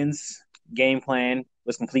Titans game plan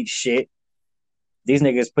was complete shit. These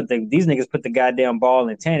niggas put the goddamn ball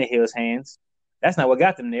in Tannehill's hands. That's not what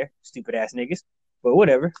got them there, stupid ass niggas. But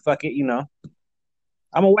whatever, fuck it,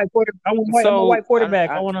 I'm a white quarterback. I'm a white quarterback.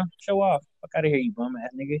 I want to show off. Fuck out of here, you bum ass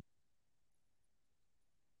nigga.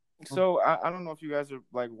 So I don't know if you guys are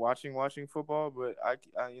like watching football, but I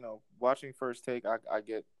watching First Take, I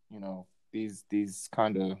get these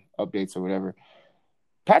kind of updates or whatever.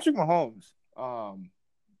 Patrick Mahomes,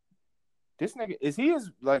 this nigga is he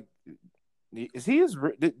as like is he as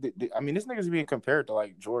I mean this nigga's being compared to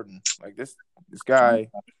like Jordan, like this guy,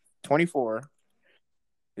 24.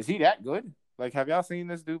 Is he that good? Like, have y'all seen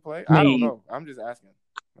this dude play? I don't know. I'm just asking.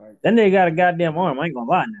 Like, that nigga got a goddamn arm. I ain't gonna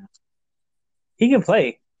lie now. He can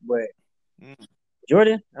play, but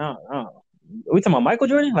Jordan, I don't know. Are we talking about Michael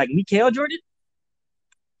Jordan? Like Mikael Jordan?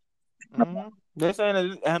 Mm-hmm. They're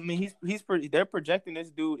saying that, I mean, they're projecting this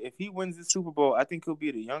dude. If he wins the Super Bowl, I think he'll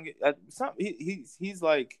be the youngest. He's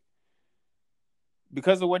like,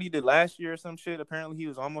 because of what he did last year or some shit. Apparently, he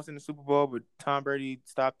was almost in the Super Bowl, but Tom Brady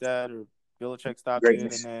stopped that, or Belichick stopped it,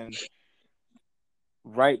 and then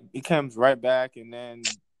he comes right back, and then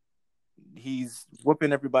he's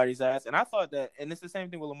whooping everybody's ass. And I thought that, and it's the same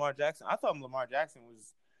thing with Lamar Jackson. I thought Lamar Jackson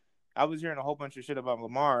I was hearing a whole bunch of shit about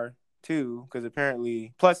Lamar too, because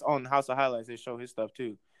apparently, plus on House of Highlights, they show his stuff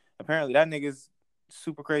too. Apparently, that nigga's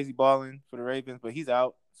super crazy balling for the Ravens, but he's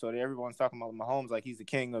out. So everyone's talking about Mahomes like he's the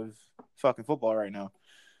king of fucking football right now.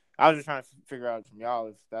 I was just trying to figure out from y'all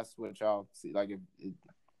if that's what y'all see. Like,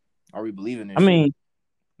 are we believing this? I mean,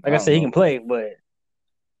 like I said, he can play, but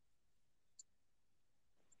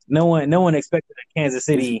no one expected a Kansas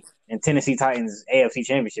City and Tennessee Titans AFC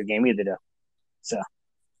Championship game either, though. So,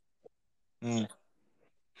 I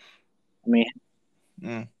mean,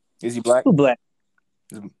 is he black? Who black?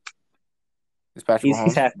 Is Patrick Mahomes?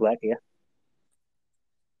 He's half black, yeah.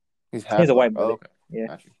 He's a white brother. Oh, okay.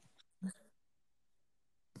 Yeah.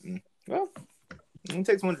 Well, it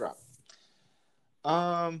takes one drop.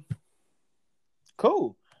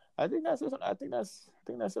 Cool. I think that's it. I think that's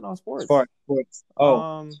it on sports. Sports.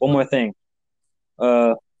 Oh, one more thing.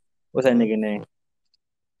 What's that nigga name?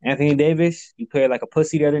 Anthony Davis. You played like a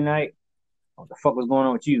pussy the other night. What the fuck was going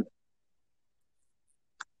on with you?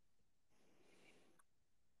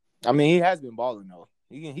 I mean, he has been balling though.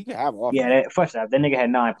 He can have off. Yeah, first off, that nigga had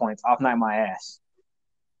 9 points. Off night my ass.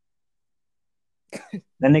 That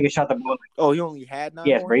nigga shot the ball. Oh, he only had 9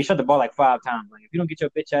 Yes, points? bro. He shot the ball like 5 times. Like, if you don't get your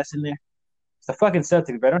bitch ass in there, it's the fucking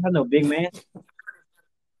Celtics, bro. I don't have no big man.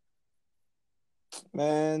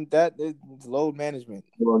 Man, that is load management.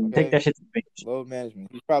 Well, okay? Take that shit to the bench. Load management.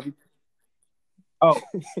 He's probably. Oh,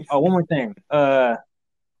 one more thing.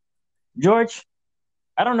 George,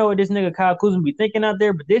 I don't know what this nigga Kyle Kuzma be thinking out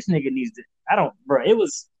there, but this nigga needs to. Bro. It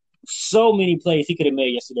was so many plays he could have made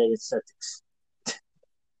yesterday against Celtics.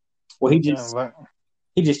 Well, he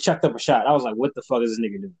just chucked up a shot. I was like, what the fuck is this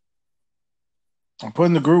nigga doing? I'm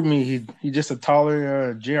putting the group me. He just a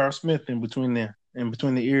taller J.R. Smith in between the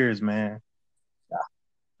ears, man.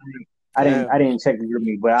 I didn't check the group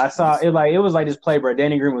me, but I saw it like it was like this play, bro.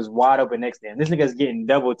 Danny Green was wide open next to him. This nigga's getting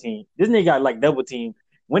double teamed. This nigga got like double teamed,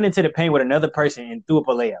 went into the paint with another person and threw up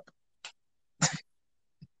a layup.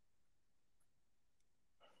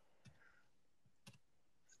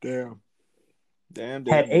 Damn.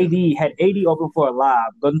 Had AD open for a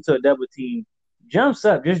lob, goes into a double team, jumps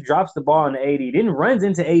up, just drops the ball on the AD, then runs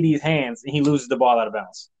into AD's hands, and he loses the ball out of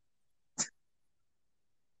bounds.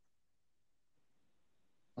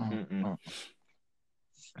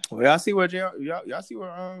 Well, y'all see where J.R.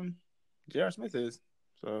 Smith is.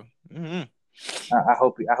 So I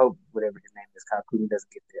hope whatever his name is, Kyle Kuzma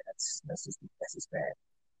doesn't get there. That's just bad.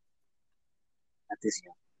 Not this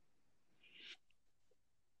young.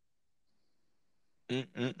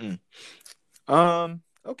 Mm-mm-mm.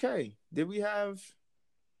 Okay. Did we have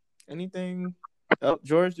anything else?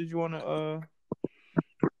 George, did you want to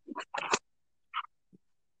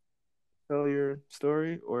tell your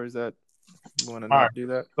story, or is that you want to All right. not do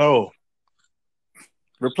that? So,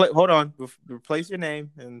 Hold on. Replace your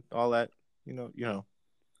name and all that. You know.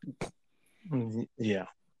 yeah.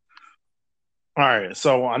 All right.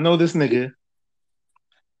 So I know this nigga,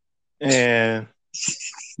 and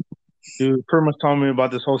he pretty much told me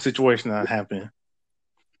about this whole situation that happened.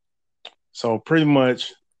 So pretty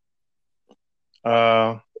much,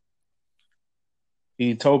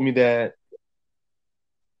 he told me that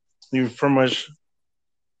he pretty much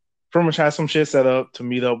had some shit set up to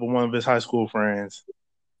meet up with one of his high school friends,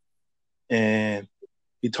 and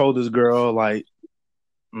he told this girl like,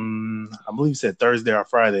 I believe he said Thursday or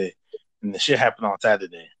Friday, and the shit happened on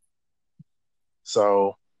Saturday.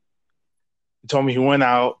 So he told me he went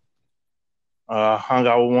out, hung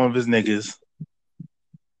out with one of his niggas.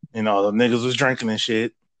 You know, the niggas was drinking and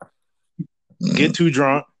shit. Get too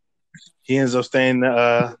drunk. He ends up staying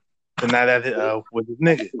the night at with his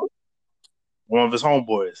nigga, one of his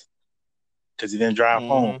homeboys, because he didn't drive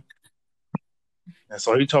home. And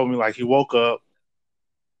so he told me like he woke up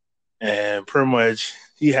and pretty much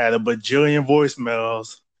he had a bajillion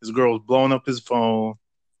voicemails. His girl was blowing up his phone.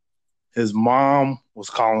 His mom was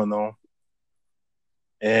calling him.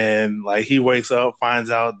 And like he wakes up,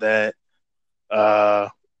 finds out that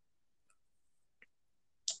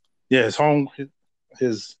his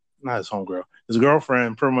not his homegirl, his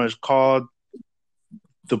girlfriend pretty much called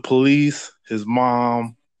the police, his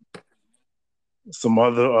mom, some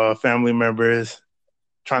other family members,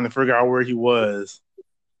 trying to figure out where he was.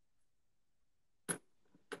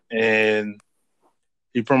 And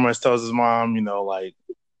he pretty much tells his mom, you know, like,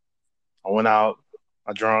 I went out,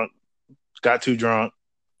 I got too drunk,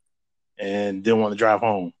 and didn't want to drive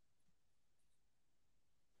home.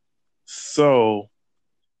 So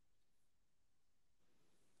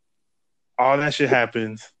all that shit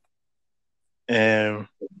happens, and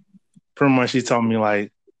pretty much he told me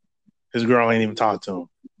like his girl ain't even talked to him.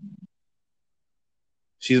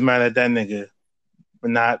 She's mad at that nigga for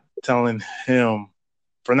not telling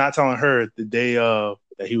her the day of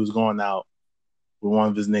that he was going out with one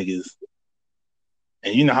of his niggas.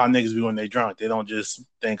 And you know how niggas be when they drunk. They don't just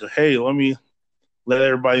think, hey, let me let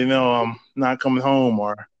everybody know I'm not coming home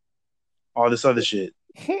or all this other shit.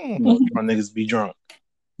 My niggas be drunk.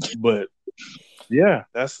 But yeah,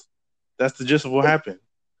 that's the gist of what happened.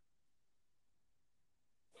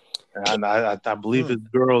 And I believe his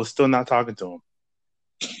girl is still not talking to him.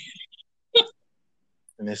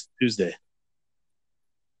 And it's Tuesday.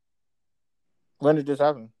 When did this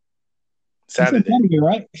happen? Saturday,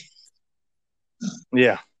 right?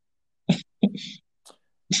 Yeah.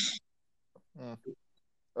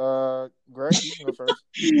 Greg, you can go first.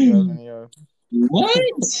 You have any,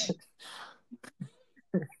 What?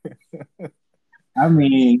 I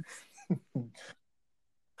mean,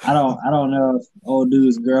 I don't know if old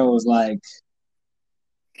dude's girl was like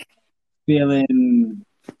feeling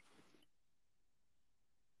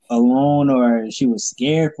alone or she was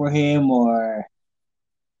scared for him or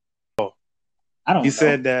I don't know. He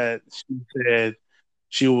said that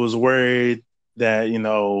she was worried that, you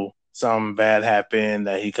know, something bad happened,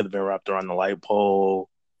 that he could have been wrapped around the light pole,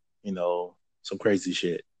 you know, some crazy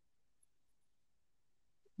shit.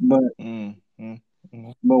 But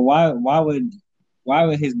but why would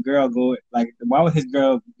his girl go like why would his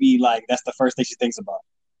girl be like that's the first thing she thinks about?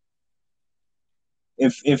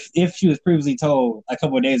 If she was previously told a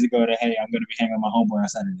couple of days ago that hey, I'm gonna be hanging with my homeboy on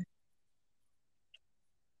Saturday.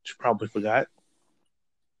 She probably forgot.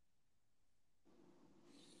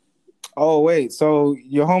 Oh wait, so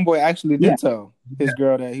your homeboy actually did tell his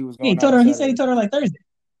girl that he was going. He told her. He said he told her like Thursday.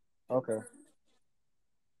 Okay.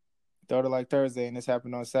 Told her like Thursday, and this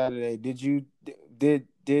happened on Saturday. Did he?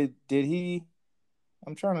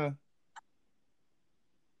 I'm trying to.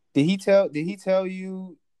 Did he tell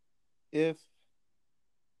you if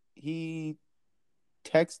he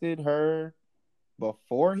texted her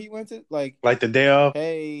before he went to like the day of?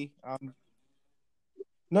 Hey,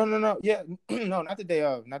 no, yeah, no, not the day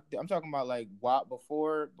of. I'm talking about like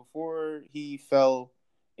before he fell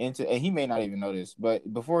into, and he may not even know this,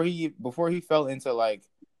 but before he fell into like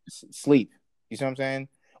sleep. You see what I'm saying?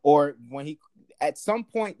 Or when he at some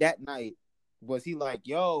point that night was he like,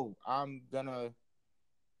 "Yo, I'm gonna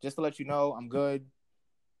just to let you know I'm good.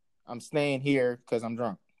 I'm staying here because I'm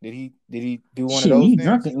drunk." Did he do one of those things?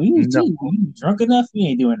 Drunk, you drunk enough? You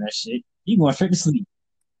ain't doing that shit. You going straight to sleep.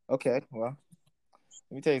 Okay, well.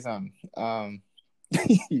 Let me tell you something.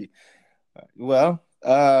 Well,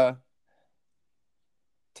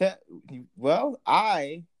 Well,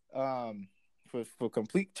 for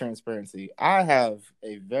complete transparency, I have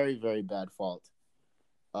a very, very bad fault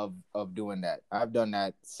of doing that. I've done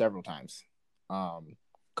that several times.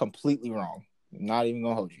 Completely wrong. I'm not even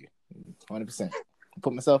gonna hold you. 100%.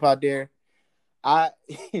 Put myself out there.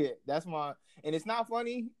 That's my, and it's not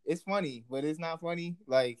funny. It's funny, but it's not funny.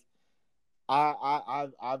 Like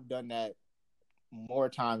I've done that more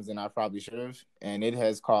times than I probably should have, and it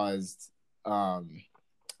has caused a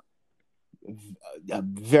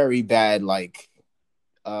very bad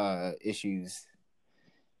issues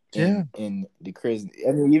in the prison.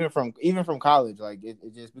 I mean, even from college, like it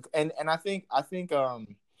just, and I think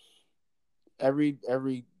every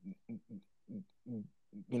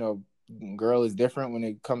girl is different when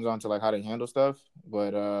it comes on to like how to handle stuff.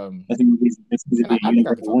 But I think this seems to be a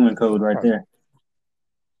universal woman code right there.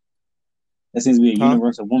 That seems to be a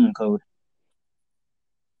universal woman code.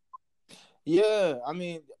 Yeah, I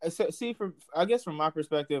mean, see, I guess from my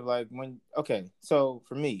perspective, like so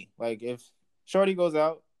for me, like if Shorty goes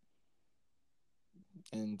out,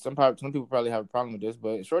 and some people probably have a problem with this,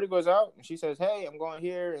 but if Shorty goes out and she says, "Hey, I'm going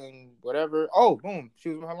here," and whatever. Oh, boom, she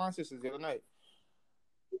was with her line sisters the other night.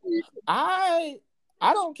 I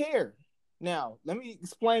don't care. Now, let me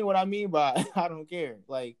explain what I mean by I don't care.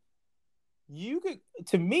 Like,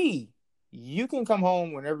 to me, you can come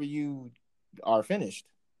home whenever you are finished.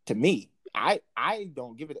 To me, I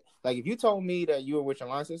don't give it. Like, if you told me that you were with your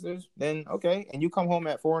line sisters, then okay, and you come home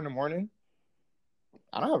at 4 a.m,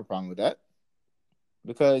 I don't have a problem with that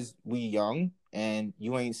because we young and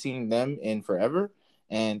you ain't seen them in forever,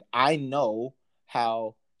 and I know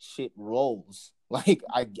how shit rolls. Like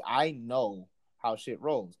I know how shit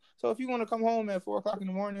rolls. So if you want to come home at 4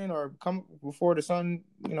 a.m. or come before the sun,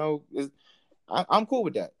 I'm cool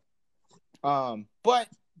with that. But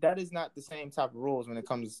that is not the same type of rules when it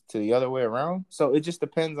comes to the other way around. So it just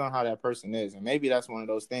depends on how that person is, and maybe that's one of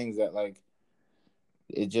those things that like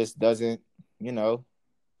it just doesn't, that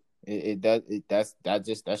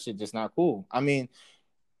shit just not cool. I mean,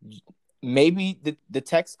 maybe the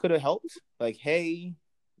text could have helped. Like, hey,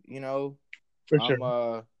 For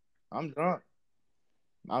sure. I'm drunk.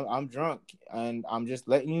 I'm drunk, and I'm just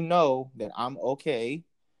letting you know that I'm okay.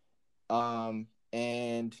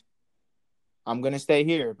 And I'm gonna stay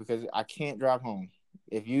here because I can't drive home.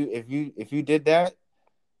 If you did that,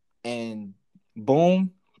 and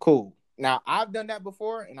boom, cool. Now I've done that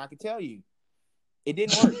before, and I can tell you, it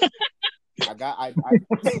didn't work. I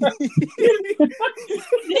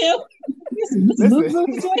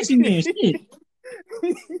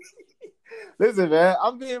Listen, man,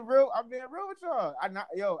 I'm being real with y'all.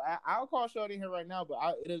 I'll call Shorty here right now, but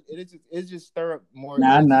it just stir up more.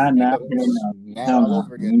 Nah. All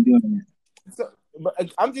over again. So, but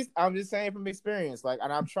I'm just saying from experience, like,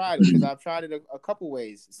 and I've tried it because I've tried it a couple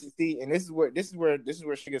ways. See, and this is where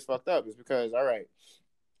shit gets fucked up. Is because all right,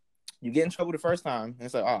 you get in trouble the first time, and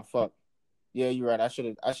it's like, oh fuck, yeah, you're right. I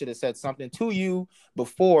should have said something to you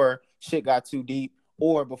before shit got too deep,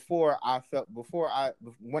 or when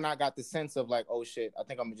I got the sense of like, oh shit, I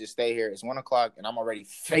think I'm gonna just stay here. It's 1 o'clock, and I'm already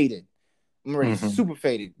faded. I'm already super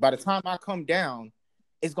faded. By the time I come down,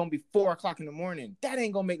 it's gonna be 4 o'clock in the morning. That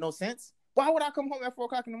ain't gonna make no sense. Why would I come home at 4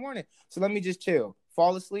 o'clock in the morning? So let me just chill.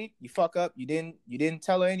 Fall asleep. You fuck up. You didn't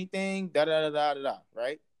tell her anything. Da da da da da.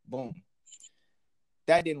 Right? Boom.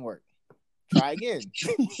 That didn't work. Try again.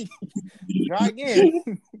 Try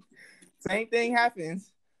again. Same thing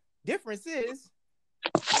happens. Difference is,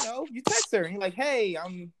 you text her and you're like, hey,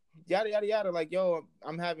 I'm yada yada yada. Like, yo,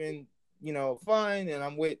 I'm having fun and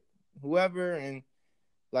I'm with whoever and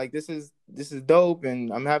like this is dope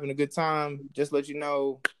and I'm having a good time. Just let you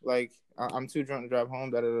know, like I'm too drunk to drive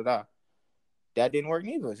home. Da da da da. That didn't work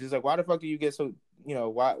neither. She's like, why the fuck did you get so?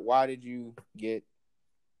 Why did you get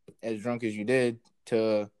as drunk as you did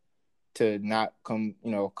to not come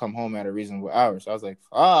home at a reasonable hour? So I was like,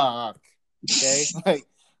 fuck. Okay, like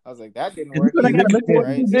I was like, that didn't work. I gotta look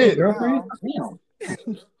forward to getting a girlfriend. Damn.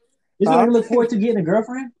 Is what I look forward to getting a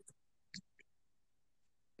girlfriend?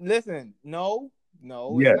 Listen, no,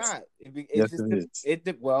 yes. It's not. Yes, it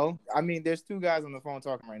is. Well, I mean, there's two guys on the phone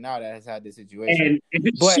talking right now that has had this situation,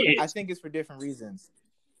 but I think it's for different reasons.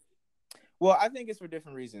 Well, I think it's for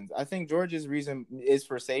different reasons. I think George's reason is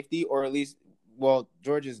for safety, or at least, well,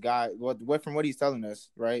 George's guy. What from what he's telling us,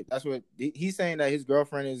 right? That's what he's saying, that his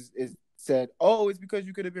girlfriend is said. Oh, it's because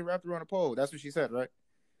you could have been wrapped around a pole. That's what she said, right?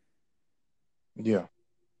 Yeah.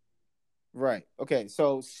 Right. Okay.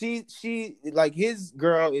 So she like his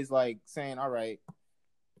girl is like saying, all right,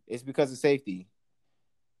 it's because of safety.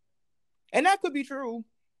 And that could be true.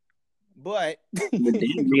 But that's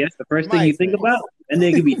the first thing you think about? And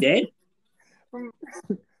they could be dead.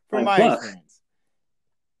 from Like, my fuck. experience,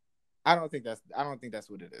 I don't think that's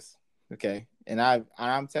what it is. Okay, and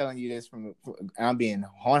I'm telling you this and I'm being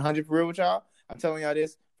 100 for real with y'all. I'm telling y'all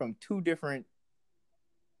this from two different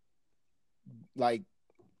like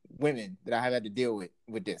women that I have had to deal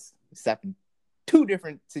with this. It's happened two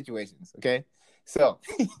different situations. Okay, so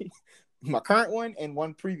my current one and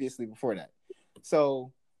one previously before that.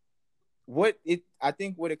 So I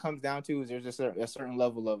think what it comes down to is there's just a certain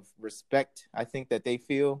level of respect. I think that they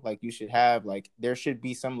feel like you should have, like there should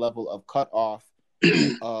be some level of cut off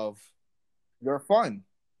of your fun,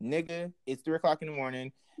 nigga. It's 3:00 in the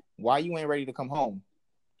morning. Why you ain't ready to come home?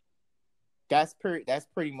 That's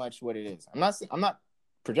pretty much what it is. I'm not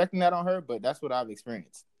projecting that on her, but that's what I've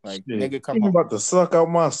experienced. Like, Shit. nigga, come I'm home. about to suck out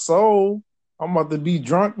my soul. I'm about to be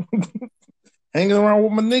drunk, hanging around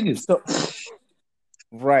with my niggas. So,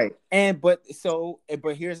 right. But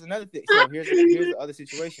here's another thing. So here's the other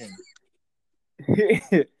situation.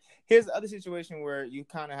 Here's the other situation where you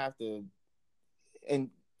kind of have to,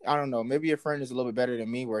 and I don't know, maybe your friend is a little bit better than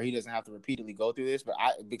me where he doesn't have to repeatedly go through this, but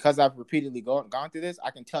because I've repeatedly gone through this, I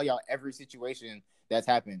can tell y'all every situation that's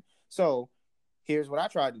happened. So here's what I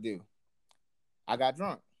tried to do. I got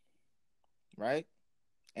drunk, right?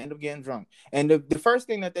 End up getting drunk. And the first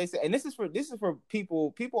thing that they say, and this is for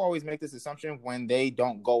people always make this assumption when they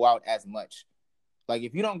don't go out as much. Like,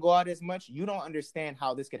 if you don't go out as much, you don't understand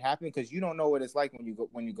how this could happen because you don't know what it's like when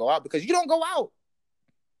you go out because you don't go out.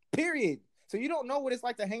 Period. So you don't know what it's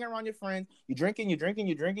like to hang around your friends. You're drinking,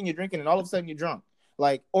 and all of a sudden you're drunk.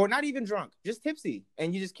 Like, or not even drunk, just tipsy.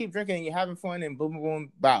 And you just keep drinking and you're having fun and boom, boom,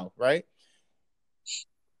 boom, bow, right?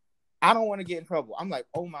 I don't want to get in trouble. I'm like,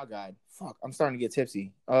 oh my God, fuck, I'm starting to get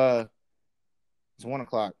tipsy. It's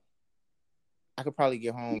 1:00. I could probably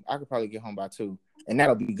get home by 2, and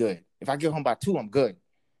that'll be good. If I get home by 2, I'm good.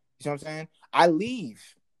 You know what I'm saying? I leave.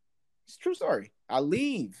 It's a true story. I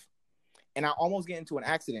leave, and I almost get into an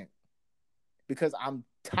accident because I'm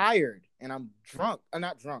tired and I'm drunk. I'm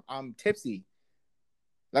not drunk. I'm tipsy.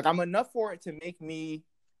 Like, I'm enough for it to make me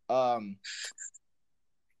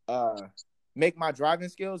make my driving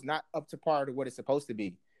skills not up to par to what it's supposed to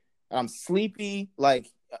be. I'm sleepy,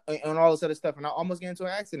 like, and all this other stuff, and I almost get into an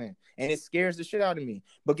accident, and it scares the shit out of me.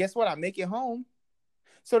 But guess what? I make it home.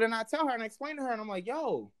 So then I tell her and I explain to her, and I'm like,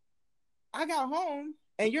 yo, I got home,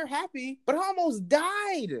 and you're happy, but I almost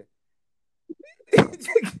died.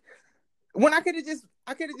 When I could have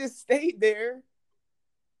just stayed there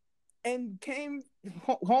and came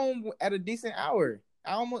home at a decent hour.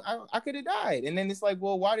 I could have died. And then it's like,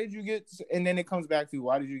 well, why did you get? And then it comes back to,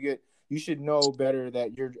 why did you get? You should know better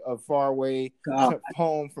that you're a far way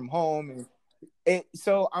home from home. And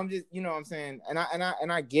so I'm just, you know what I'm saying? And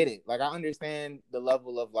I get it. Like, I understand the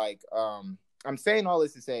level of, like, I'm saying all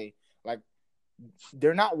this to say, like,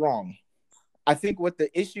 they're not wrong. I think what the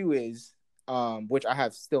issue is, which I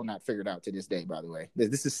have still not figured out to this day, by the way,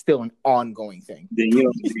 this is still an ongoing thing. Then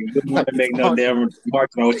you don't want to make no damn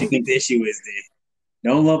remarks about what you think the issue is there.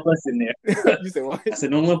 Don't lump us in there. You said what? I said,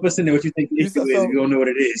 don't lump us in there what you think the issue is if you don't know what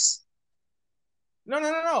it is. No.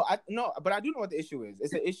 No, but I do know what the issue is.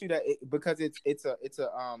 It's an issue because it's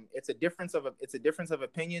a difference of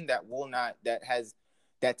opinion that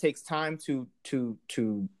takes time to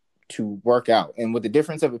work out. And what the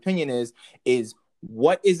difference of opinion is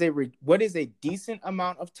what is a decent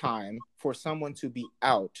amount of time for someone to be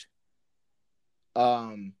out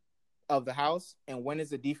of the house, and when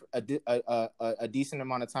is a decent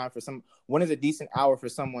amount of time when is a decent hour for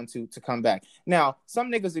someone to come back. Now,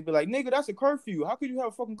 some niggas would be like, nigga, that's a curfew. How could you have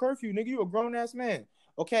a fucking curfew, nigga? You a grown ass man.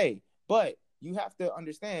 Okay, but you have to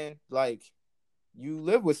understand, like, you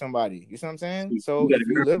live with somebody. You see what I'm saying? So if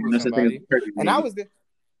you live with somebody, and I was there.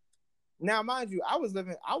 Now, mind you, I was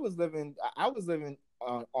living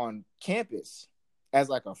on campus as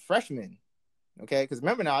like a freshman. Okay, because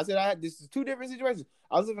remember now, I said this is two different situations.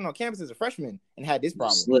 I was living on campus as a freshman and had this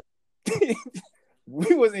problem.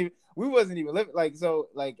 we wasn't even living like so.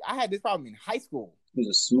 Like, I had this problem in high school.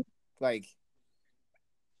 Like,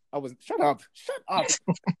 I was shut up.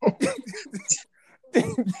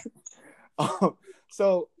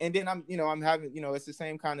 So, and then I'm having, it's the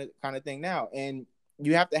same kind of thing now, and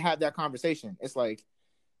you have to have that conversation. It's like,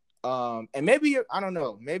 and maybe I don't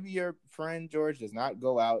know, maybe your friend George does not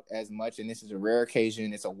go out as much, and this is a rare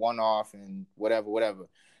occasion. It's a one-off and whatever.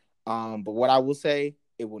 But what I will say,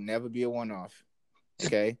 it will never be a one-off.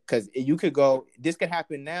 Okay, because this could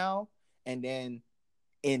happen now, and then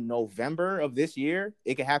in November of this year,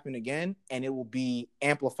 it could happen again, and it will be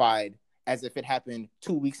amplified as if it happened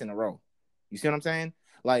 2 weeks in a row. You see what I'm saying?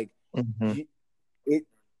 Like,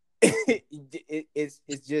 it's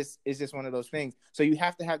just one of those things. So you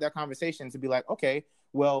have to have that conversation to be like, okay,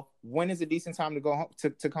 well, when is a decent time to go home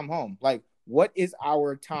to come home? Like, what is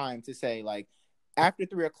our time to say, like, after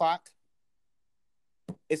 3:00,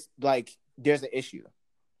 it's like there's an issue.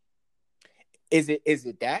 Is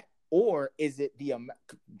it that? Or is it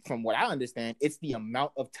from what I understand, it's the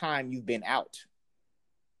amount of time you've been out.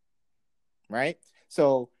 Right?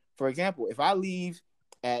 So, for example, if I leave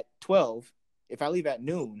at 12, if I leave at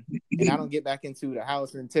noon and I don't get back into the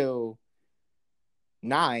house until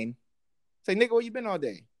 9, say, nigga, where you been all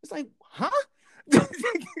day? It's like, huh?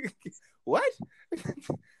 What?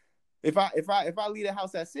 If I leave the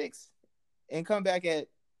house at 6 and come back at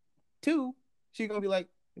 2, she's gonna be like,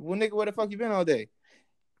 well, nigga, where the fuck you been all day?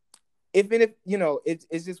 If you know,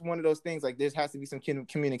 it's just one of those things. Like, there has to be some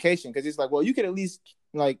communication, because it's like, well, you could at least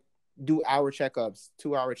like do hour checkups,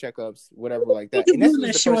 2-hour checkups, whatever, like that. And that's doing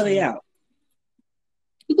that shit while they out.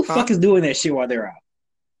 Who the fuck is doing that shit while they're out?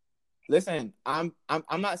 Listen, I'm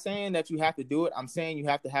not saying that you have to do it. I'm saying you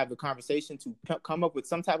have to have the conversation to come up with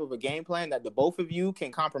some type of a game plan that the both of you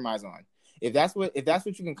can compromise on. If that's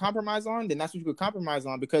what you can compromise on, then that's what you could compromise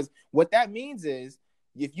on. Because what that means is,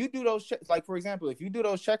 if you do those, like, for example, if you do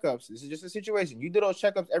those checkups, this is just a situation. You do those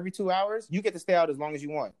checkups every 2 hours, you get to stay out as long as you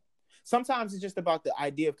want. Sometimes it's just about the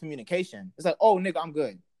idea of communication. It's like, oh, nigga, I'm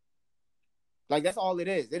good. Like, that's all it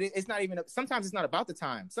is. It's not even. Sometimes it's not about the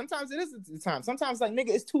time. Sometimes it is the time. Sometimes, like, nigga,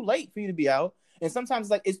 it's too late for you to be out, and sometimes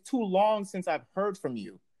like it's too long since I've heard from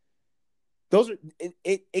you. Those are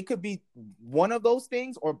it could be one of those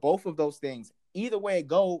things or both of those things. Either way it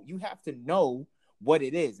go, you have to know what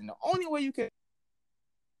it is, and the only way you can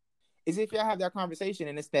is if y'all have that conversation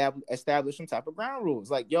and establish some type of ground rules.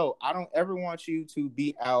 Like, yo, I don't ever want you to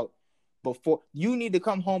be out before. You need to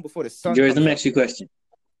come home before the sun. George, let me ask you a question.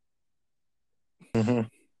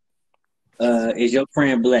 Mm-hmm. Is your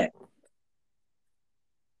friend black?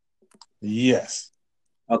 Yes.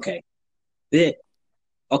 Okay.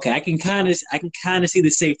 Okay, I can kind of see the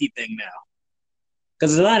safety thing now,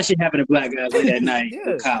 because there's a lot of shit happening to black guys late at night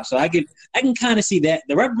with cops. So I can kind of see that.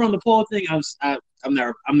 The rubber on the pole thing, I'm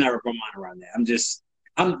never put mine around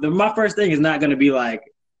that. My first thing is not going to be like,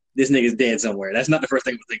 this nigga's dead somewhere. That's not the first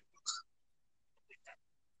thing I'm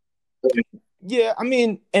thinking. Yeah, I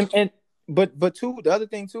mean, but too, the other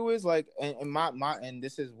thing too is like, and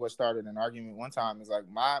this is what started an argument one time, is like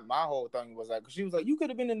my whole thing was like, she was like, you could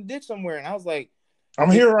have been in the ditch somewhere, and I was like, I'm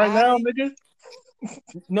here right now, nigga.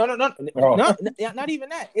 No, not even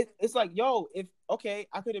that. It's like, yo,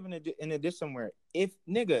 I could have been in a ditch somewhere. If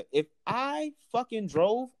I fucking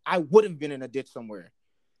drove, I would have been in a ditch somewhere.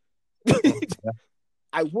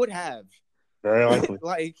 I would have. Very likely.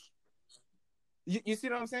 Like, you see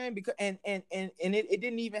what I'm saying? Because and it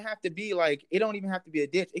didn't even have to be like, it don't even have to be a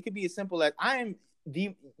ditch. It could be as simple as,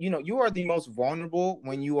 you are the most vulnerable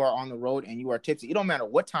when you are on the road and you are tipsy. It don't matter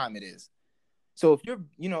what time it is. So if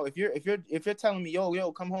you're telling me,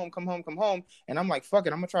 yo, come home, and I'm like, fuck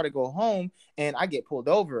it, I'm gonna try to go home, and I get pulled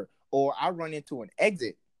over, or I run into an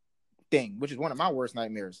exit thing, which is one of my worst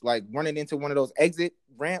nightmares, like running into one of those exit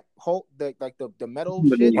ramp hole, the metal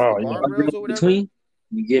shit, the guardrails or whatever. Between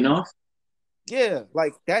you getting off? Yeah,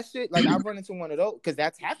 like that shit. Like, I've run into one of those because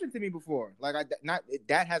that's happened to me before. Like,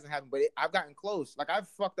 that hasn't happened, but I've gotten close. Like, I've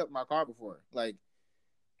fucked up my car before, like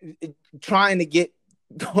trying to get.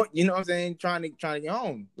 You know what I'm saying? Trying to get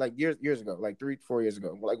home, like years ago, like 3-4 years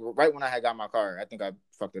ago, like right when I had got my car. I think I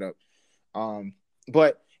fucked it up.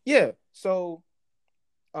 But yeah, so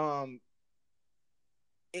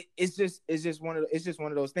it's just one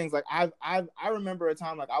of those things. Like, I remember a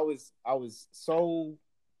time, like I was so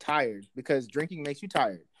tired, because drinking makes you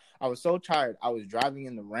tired. I was so tired. I was driving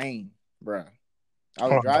in the rain, bruh. I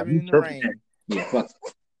was driving in the rain. Yeah, fuck.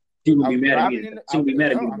 People be mad at me. I'm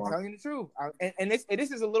telling you the truth. And this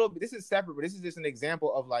is a little bit. This is separate, but this is just an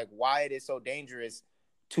example of like why it is so dangerous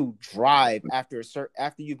to drive after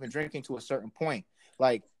you've been drinking to a certain point.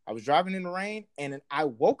 Like, I was driving in the rain, and I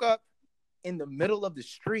woke up in the middle of the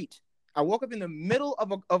street. I woke up in the middle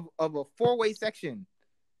of a 4-way section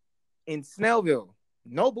in Snellville.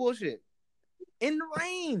 No bullshit. In the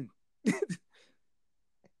rain.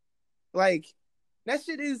 Like, that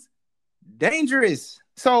shit is dangerous.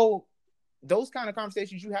 So those kind of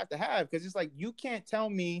conversations you have to have, because it's like, you can't tell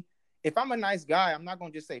me, if I'm a nice guy, I'm not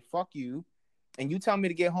gonna just say fuck you, and you tell me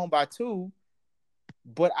to get home by 2,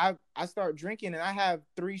 but I start drinking and I have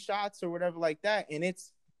 3 shots or whatever like that, and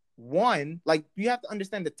it's 1. Like, you have to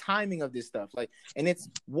understand the timing of this stuff. Like, and it's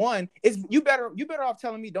 1. It's you better off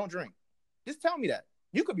telling me don't drink. Just tell me that.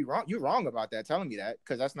 You could be wrong. You're wrong about that, telling me that,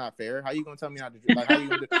 because that's not fair. How you gonna tell me not to drink? Like, how you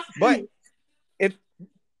gonna do? But if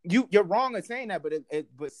you're wrong at saying that,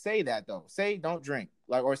 but say that though. Say don't drink.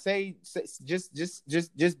 like, or say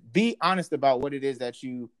just be honest about what it is that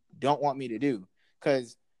you don't want me to do,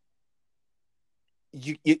 because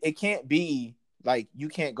it can't be like you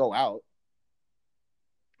can't go out.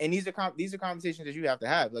 And these are conversations that you have to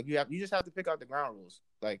have. Like you just have to pick out the ground rules,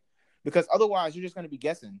 like, because otherwise you're just going to be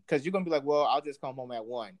guessing, because you're going to be like, well, I'll just come home at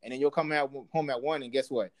 1, and then you'll come home at 1, and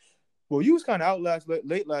guess what? Well, you was kind of out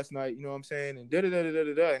late last night, you know what I'm saying? And da da da da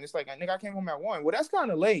da da. And it's like, nigga, I came home at 1. Well, that's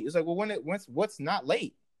kind of late. It's like, well, what's not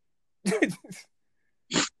late?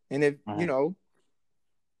 And if you know,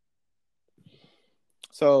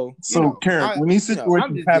 so Karen, when these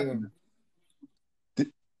situations happen,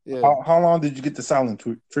 how long did you get the silent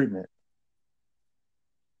treatment?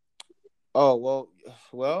 Oh well,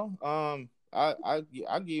 I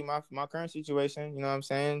give you my current situation. You know what I'm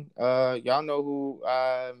saying? Y'all know who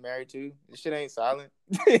I'm married to. This shit ain't silent.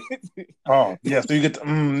 Oh yeah, so you get the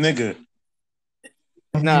nigga.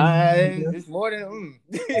 Nah, it's more than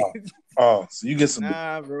Oh, so you get some.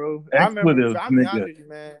 Nah, bro. I'm be honest with you,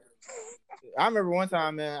 man. I remember one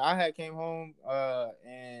time, man, I had came home,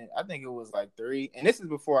 and I think it was like 3, and this is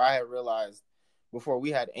before I had realized, before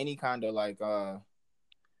we had any kind of like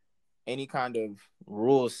any kind of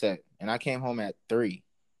rule set, and I came home at 3,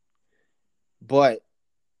 but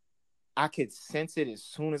I could sense it as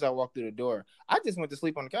soon as I walked through the door. I just went to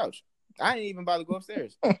sleep on the couch. I didn't even bother to go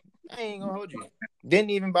upstairs. I ain't gonna hold you. Didn't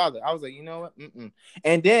even bother. I was like, you know what?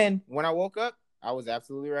 And then when I woke up, I was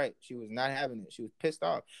absolutely right. She was not having it. She was pissed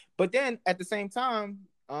off. But then at the same time,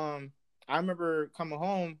 I remember coming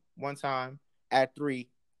home one time at 3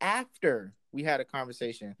 after we had a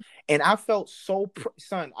conversation, and I felt so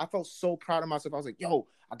I felt so proud of myself. I was like, yo,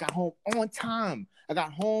 I got home on time. I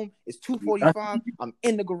got home. It's 2:45. I'm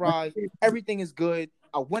in the garage. Everything is good.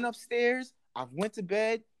 I went upstairs. I went to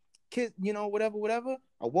bed. Kids, you know, whatever.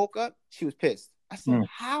 I woke up. She was pissed. I said,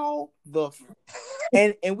 how the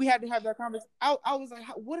and we had to have that conversation. I was like,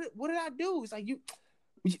 what did I do? It's like, you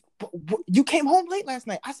came home late last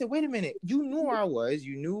night. I said, wait a minute. You knew where I was.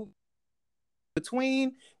 You knew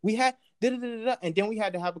between we had and then we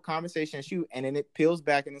had to have a conversation, and then it peels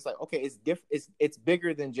back, and it's like, okay, it's different. It's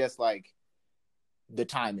bigger than just like the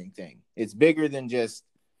timing thing. It's bigger than just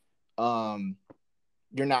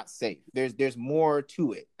you're not safe. There's more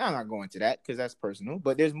to it. I'm not going to that because that's personal,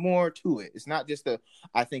 but there's more to it. It's not just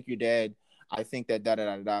I think you're dead. I think that da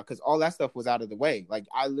because all that stuff was out of the way. Like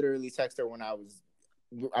I literally texted her when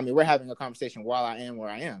we're having a conversation while I am where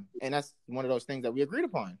I am, and that's one of those things that we agreed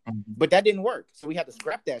upon. But that didn't work, so we had to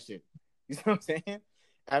scrap that shit. You know what I'm saying?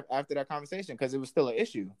 After that conversation, because it was still an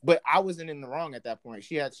issue. But I wasn't in the wrong at that point.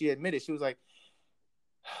 She admitted. She was like,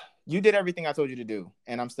 you did everything I told you to do,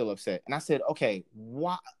 and I'm still upset. And I said, okay,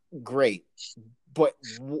 what? Great, but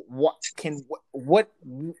what?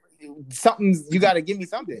 Something, you got to give me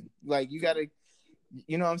something. Like you got to,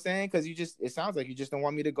 you know what I'm saying? Because it sounds like you just don't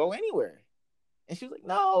want me to go anywhere. And she was like,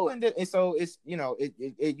 no, and so it's, you know,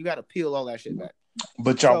 you got to peel all that shit back.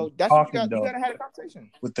 But y'all, so that's talking, what you got to have a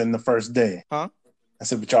conversation within the first day, huh? I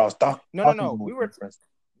said, but y'all was talking. No.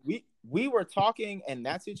 We were talking in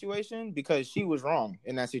that situation because she was wrong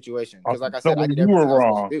in that situation. Because like I said, I did everything I was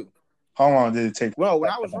supposed to do. How long did it take? Well, when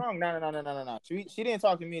I was wrong, no. She didn't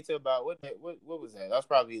talk to me until about what was that? That was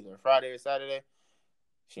probably either Friday or Saturday.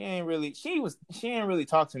 She ain't really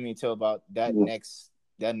talk to me until about that next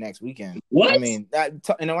weekend. What? I mean, and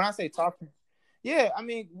when I say talk, yeah, I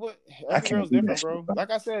mean, what? Every girl's different, bro.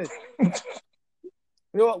 Like I said.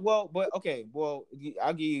 Well, but okay. Well,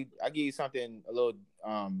 I'll give you something a little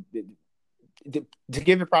to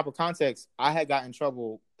give it proper context. I had gotten in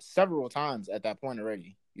trouble several times at that point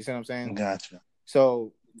already. You see what I'm saying? Gotcha.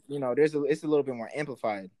 So you know, it's a little bit more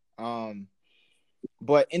amplified.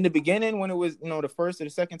 But in the beginning, when it was, you know, the first or the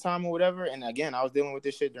second time or whatever, and again, I was dealing with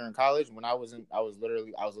this shit during college when I was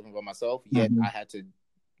living by myself. Yet I had to,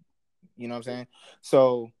 you know what I'm saying?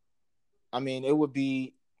 So, I mean, it'd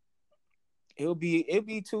be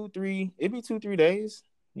 2-3 days.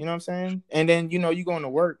 You know what I'm saying? And then, you know, you going to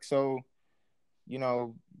work, so, you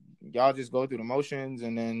know, y'all just go through the motions,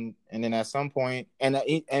 and then at some point, and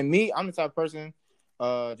me, I'm the type of person,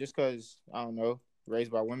 just because I don't know,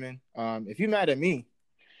 raised by women. If you mad at me,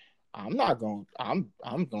 I'm gonna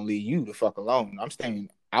leave you the fuck alone. I'm staying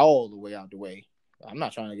all the way out the way. I'm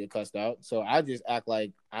not trying to get cussed out. So I just act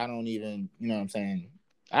like I don't even, you know what I'm saying?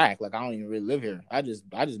 I act like I don't even really live here. I just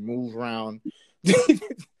move around.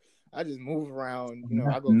 I just move around. You know,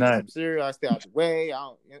 I go get some cereal. I stay out the way.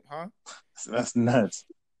 Huh? That's nuts,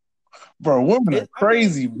 bro. Women are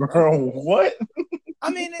crazy, bro. What? I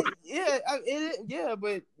mean, but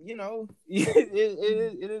you know,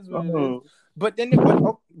 it is what it is. But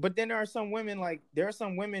then there are some women, like there are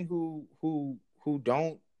some women who who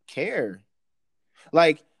don't care.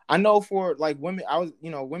 Like I know for like women,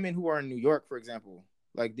 women who are in New York, for example,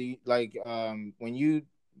 when you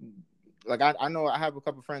like I know I have a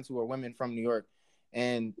couple friends who are women from New York,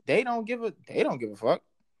 and they don't give a fuck,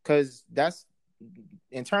 because that's,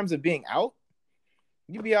 in terms of being out,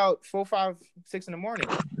 you be out 4, 5, 6 in the morning.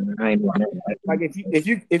 Like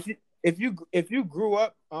if you grew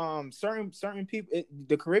up, certain people,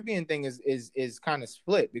 the Caribbean thing is kind of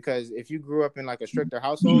split, because if you grew up in like a stricter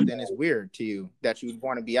household, then it's weird to you that you'd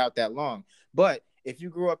want to be out that long. But if you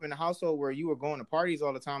grew up in a household where you were going to parties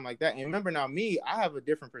all the time like that, and remember now, me, I have a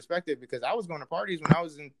different perspective, because I was going to parties when I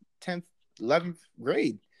was in 10th, 11th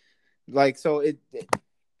grade. Like, so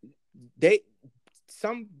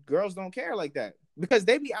some girls don't care like that, because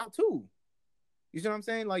they be out too. You see what I'm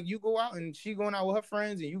saying? Like, you go out and she going out with her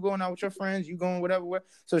friends, and you going out with your friends, you going whatever.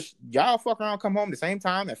 So y'all fuck around, come home the same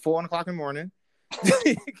time at 4 o'clock in the morning.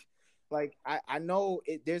 Like, I know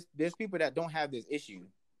there's people that don't have this issue,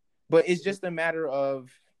 but it's just a matter of,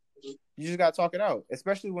 you just gotta talk it out.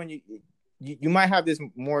 Especially when you might have this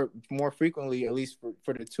more frequently, at least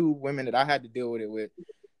for the 2 women that I had to deal with it with.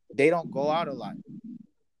 They don't go out a lot,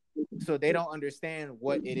 so they don't understand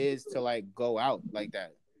what it is to like go out like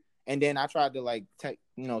that. And then I tried to like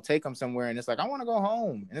take them somewhere, and it's like, I want to go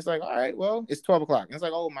home, and it's like, all right, well, it's 12 o'clock, and it's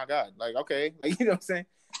like, oh my god, like, okay, like, you know what I'm saying?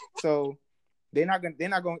 So they're not gonna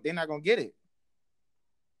get it.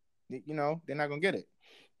 You know, they're not gonna get it.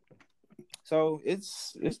 So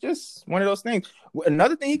it's just one of those things.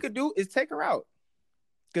 Another thing he could do is take her out,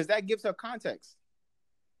 because that gives her context.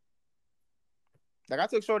 Like, I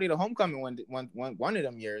took Shorty to homecoming one of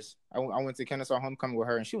them years. I went to Kennesaw homecoming with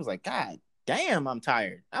her, and she was like, God damn, I'm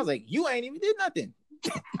tired. I was like, you ain't even did nothing.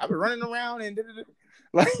 I've been running around and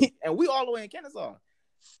like, and we all the way in Kennesaw.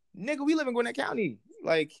 Nigga, we live in Gwinnett County.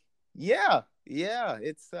 Like, yeah,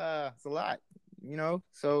 it's a lot, you know?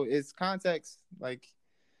 So it's context. Like,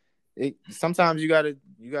 sometimes you gotta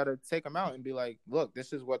take them out and be like, look,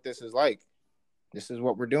 this is what this is like. This is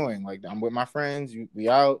what we're doing. Like, I'm with my friends. We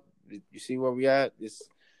out. You see where we at? Yeah,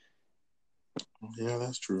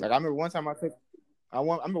 that's true. Like, I remember one time I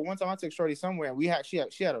took Shorty somewhere, and she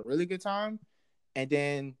had a really good time, and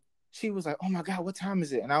then she was like, "Oh my god, what time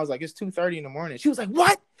is it?" And I was like, "It's 2:30 in the morning." She was like,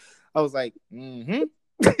 "What?" I was like, "Mm-hmm."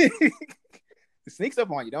 It sneaks up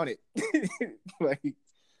on you, don't it? Like, you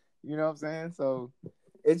know what I'm saying? So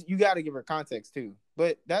you got to give her context too.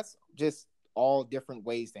 But that's just all different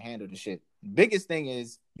ways to handle the shit. Biggest thing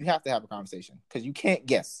is you have to have a conversation, because you can't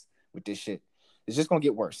guess with this shit. It's just gonna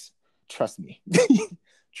get worse. Trust me.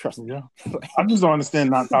 Trust me. Yeah. I just don't understand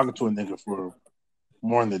not talking to a nigga for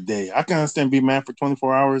more than a day. I can understand being mad for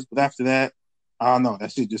 24 hours, but after that, I don't know.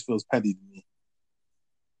 That shit just feels petty to me.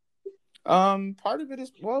 Part of it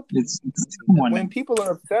is, well, when people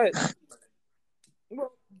are upset.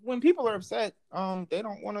 Well, when people are upset, they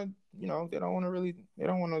don't want to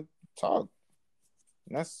talk.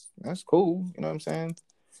 And that's cool. You know what I'm saying?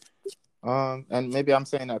 And maybe I'm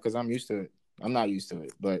saying that because I'm used to it. I'm not used to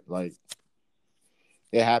it, but like,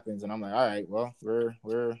 it happens, and I'm like, all right, well, we're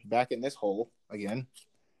back in this hole again.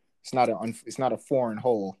 It's not a foreign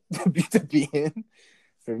hole to be in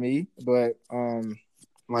for me, but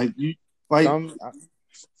my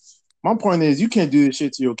point is, you can't do this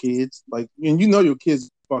shit to your kids, like, and you know your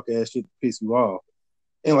kids fuck ass shit to piss you off,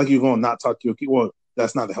 and like, you're gonna not talk to your kid. Well,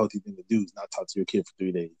 that's not a healthy thing to do. Is not talk to your kid for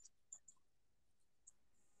 3 days.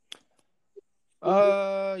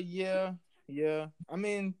 Yeah. I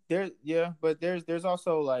mean, but there's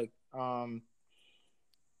also like,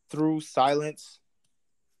 through silence,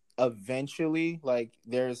 eventually, like,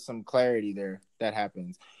 there's some clarity there that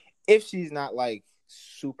happens if she's not like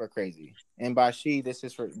super crazy. And by she, this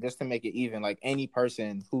is for just to make it even, like, any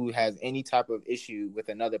person who has any type of issue with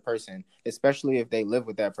another person, especially if they live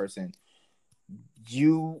with that person,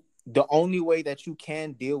 the only way that you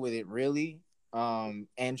can deal with it really,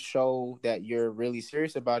 and show that you're really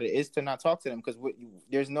serious about it, is to not talk to them, because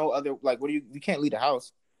there's no other, like, you can't leave the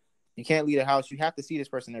house. You can't leave the house. You have to see this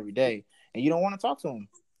person every day, and you don't want to talk to him,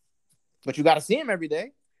 but you got to see him every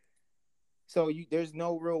day. So there's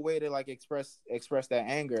no real way to like express that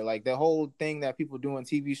anger. Like, the whole thing that people do on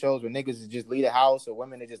TV shows where niggas just leave the house, or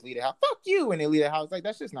women that just leave the house, fuck you, and they leave the house, like,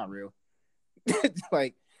 that's just not real.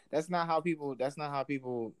 Like, that's not how people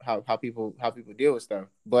deal with stuff.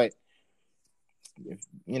 But if,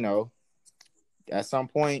 you know, at some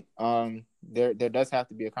point, there does have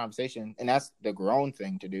to be a conversation, and that's the grown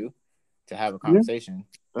thing to do, to have a conversation.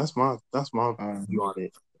 Yeah. That's my view on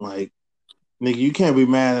it. Like, nigga, you can't be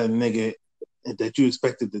mad at a nigga that you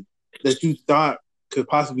expected that you thought could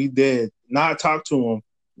possibly be dead, not talk to him,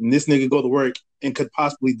 and this nigga go to work and could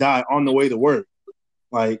possibly die on the way to work.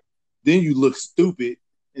 like then you look stupid,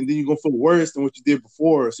 and then you're gonna feel worse than what you did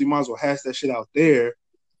before. So you might as well hash that shit out there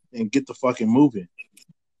and get the fucking moving.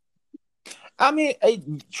 I mean,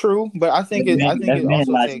 true, but I think That's it man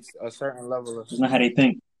also logic. takes a certain level of That's not how they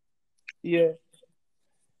think. yeah.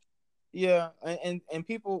 Yeah, and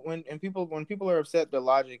people when people are upset, their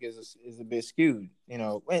logic is a bit skewed, you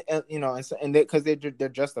know, you know, and because they're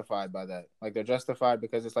justified by that, like they're justified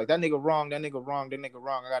because it's like that nigga wrong, that nigga wrong, that nigga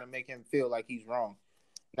wrong. I got to make him feel like he's wrong.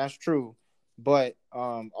 That's true, but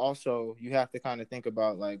also you have to kind of think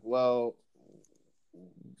about like, well,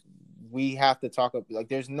 we have to talk up like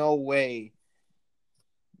there's no way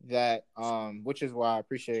that which is why I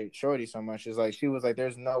appreciate Shorty so much is like she was like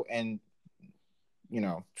there's no and you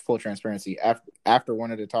know, full transparency. After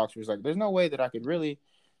one of the talks, she was like, "There's no way that I could really,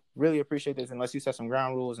 really appreciate this unless you set some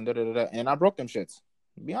ground rules and da da da." And I broke them shits.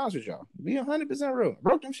 Be honest with y'all. Be 100% real.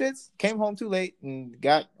 Broke them shits. Came home too late and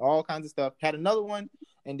got all kinds of stuff. Had another one,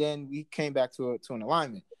 and then we came back to an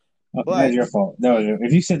alignment. That was But your fault. That was your.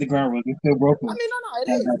 If you set the ground rules, you still broke I them. mean, no, it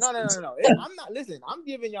is. No. I'm not. Listen, I'm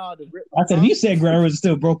giving y'all the. I said, if you said ground rules,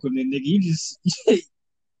 still broke them, then nigga, you just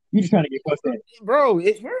trying to get fucked up, bro.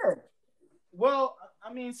 Yeah. Well,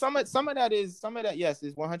 I mean, some of that. Yes,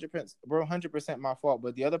 is 100% my fault.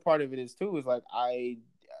 But the other part of it is too is like I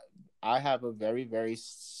have a very very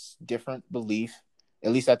different belief,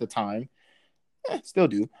 at least at the time, still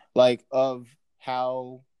do, like of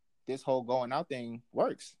how this whole going out thing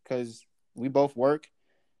works because we both work.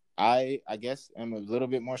 I guess am a little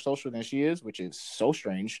bit more social than she is, which is so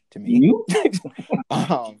strange to me. You?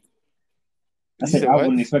 I said I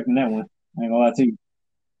wasn't expecting that one. I ain't gonna lie to you.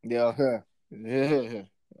 Yeah.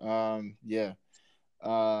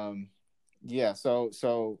 Yeah. So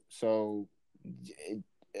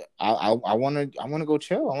I want to go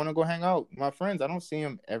chill. I want to go hang out with my friends. I don't see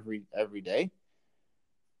them every day.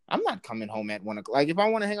 I'm not coming home at 1 o'clock. Like if I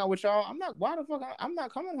want to hang out with y'all, I'm not. Why the fuck? I'm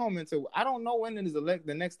not coming home until I don't know when it is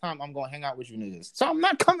the next time I'm gonna hang out with you niggas. So I'm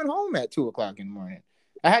not coming home at 2 o'clock in the morning.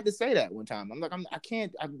 I had to say that one time. I'm like I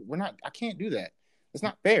can't. I can't do that. It's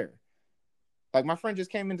not fair. Like my friend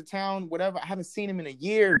just came into town. Whatever. I haven't seen him in a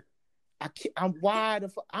year. I'm wide.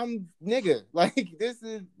 I'm nigga. Like this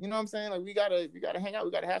is, you know what I'm saying? Like we gotta hang out.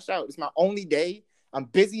 We gotta hash out. It's my only day. I'm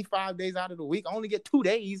busy 5 days out of the week. I only get 2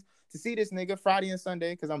 days to see this nigga Friday and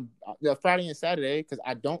Sunday because I'm Friday and Saturday because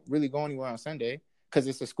I don't really go anywhere on Sunday because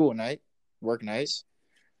it's a school night, work night.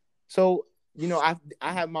 So you know I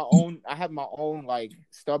have my own like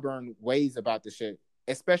stubborn ways about the shit,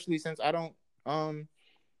 especially since I don't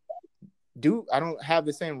have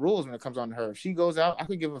the same rules when it comes on to her. If she goes out, I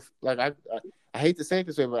could give a like I hate to say it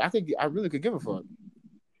this way, but I really could give a fuck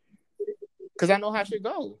because I know how shit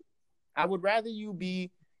go. I would rather you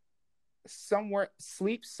be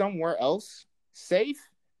sleep somewhere else safe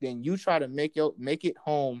than you try to make it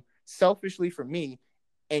home selfishly for me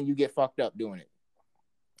and you get fucked up doing it.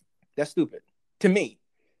 That's stupid to me.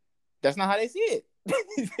 That's not how they see it.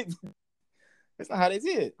 That's not how they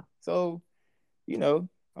see it. So, you know,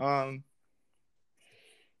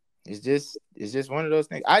 it's just one of those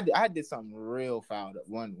things. I did something real foul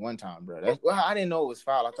one time, bro. I didn't know it was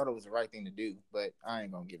foul. I thought it was the right thing to do, but I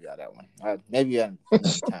ain't gonna give y'all that one. Maybe another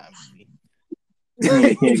time. He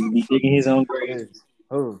can't be digging his own grave.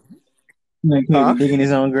 Oh, He can't be digging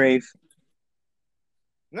his own grave.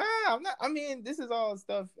 Nah, I'm not. I mean, this is all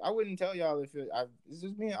stuff I wouldn't tell y'all if it's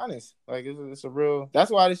just being honest. Like it's a real.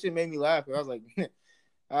 That's why this shit made me laugh. I was like,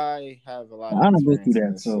 I have a lot of. I don't go through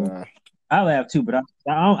that, so I laugh too. But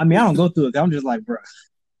I don't go through it. I'm just like, bro.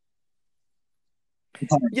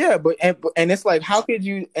 Yeah, but it's like, how could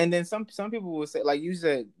you? And then some people will say, like you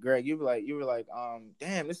said, Greg, you were like,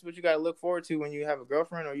 damn, this is what you got to look forward to when you have a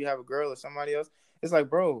girlfriend or you have a girl or somebody else. It's like,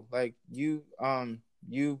 bro, like you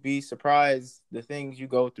be surprised the things you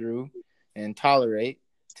go through and tolerate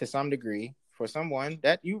to some degree for someone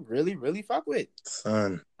that you really, really fuck with.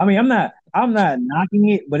 Son, I mean, I'm not knocking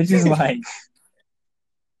it, but it's just like.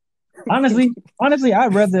 Honestly,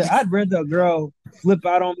 I'd rather a girl flip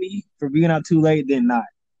out on me for being out too late than not.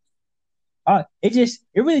 It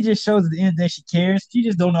really just shows at the end of the day she cares. She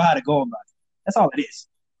just don't know how to go about it. That's all it is.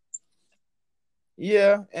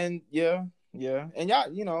 Yeah, and and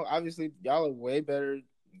y'all, you know, obviously y'all are way better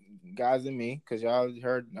guys than me because y'all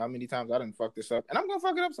heard how many times I didn't fuck this up, and I'm gonna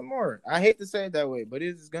fuck it up some more. I hate to say it that way, but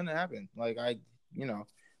it is gonna happen. Like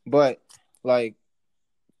but like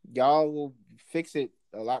y'all will fix it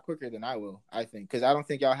a lot quicker than I will, I think, because I don't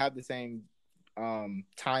think y'all have the same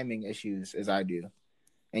timing issues as I do,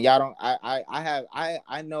 and y'all don't.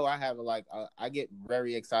 I know I have I get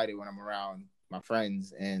very excited when I'm around my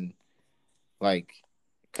friends and like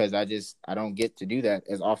because I don't get to do that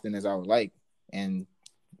as often as I would like, and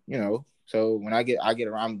you know, so when I get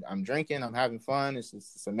around, I'm drinking, I'm having fun.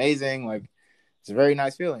 It's amazing. Like, it's a very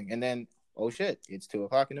nice feeling. And then, oh shit, it's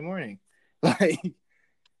 2:00 in the morning. Like,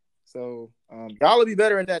 so y'all will be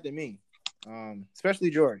better at that than me. Especially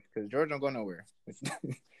George, because George don't go nowhere.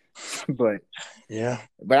 but Yeah.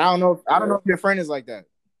 But I don't know. I don't know if your friend is like that.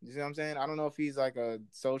 You see what I'm saying? I don't know if he's like a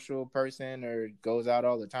social person or goes out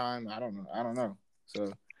all the time. I don't know.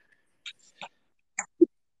 So,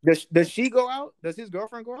 does she go out? Does his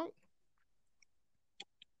girlfriend go out?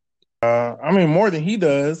 I mean, more than he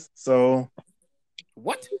does. So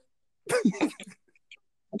What? I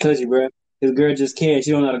told you, bro. His girl just cares.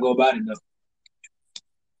 She don't know how to go about it though.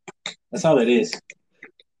 That's all it is.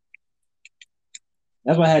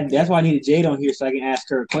 That's why I needed Jade on here so I can ask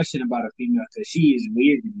her a question about a female because she is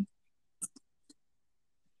weird to me.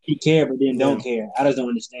 She care but then don't care. I just don't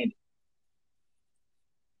understand it.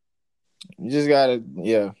 You just gotta,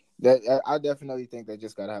 yeah. That I definitely think they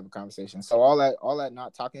just gotta have a conversation. So all that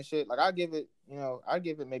not talking shit, like I'd give it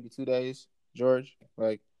maybe 2 days, George.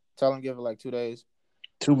 Like tell him give it like 2 days.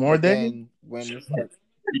 2 more But days. then when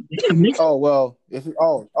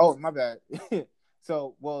my bad.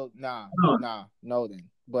 So no then.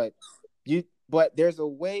 But there's a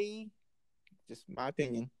way, just my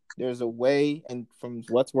opinion, there's a way, and from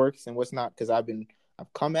what works and what's not, because I've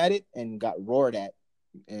come at it and got roared at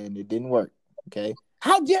and it didn't work. Okay.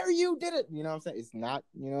 How dare you did it? You know what I'm saying? It's not,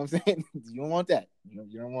 you know what I'm saying? You don't want that.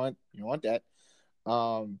 You don't want that.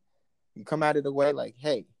 You come at it a way like,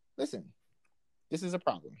 hey, listen, this is a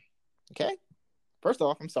problem. Okay? First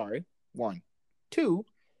off, I'm sorry. 1. 2,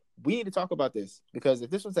 we need to talk about this, because if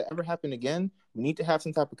this was to ever happen again, we need to have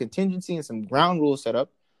some type of contingency and some ground rules set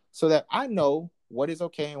up so that I know what is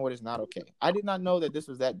okay and what is not okay. I did not know that this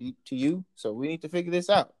was that deep to you, so we need to figure this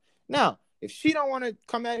out. Now, if she don't want to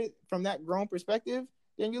come at it from that grown perspective,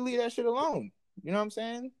 then you leave that shit alone. You know what I'm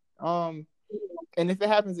saying? And if it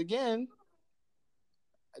happens again,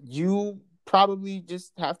 you probably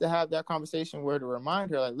just have to have that conversation where to remind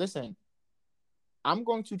her, like, listen, I'm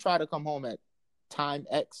going to try to come home at time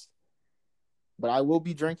X, but I will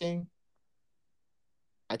be drinking.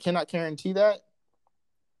 I cannot guarantee that.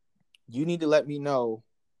 You need to let me know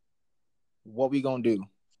what we gonna do,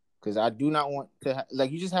 because I do not want to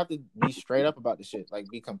you just have to be straight up about the shit. Like,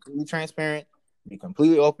 be completely transparent, be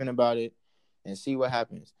completely open about it, and see what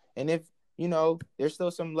happens. And if there's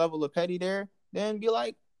still some level of petty there, then be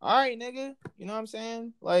like, all right, nigga, you know what I'm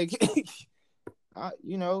saying? Like,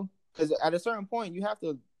 because at a certain point you have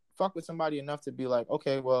to fuck with somebody enough to be like,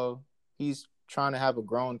 okay, well, he's trying to have a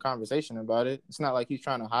grown conversation about it. It's not like he's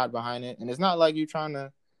trying to hide behind it, and it's not like the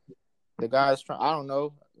guy's trying. I don't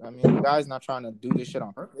know. I mean, the guy's not trying to do this shit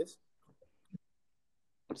on purpose.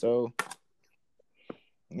 So,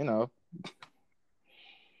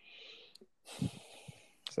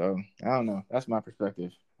 So I don't know. That's my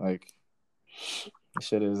perspective. Like, this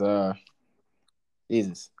shit is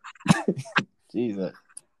Jesus. Jesus.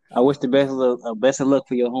 I wish the best of luck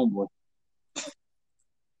for your homeboy.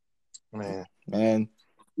 Man.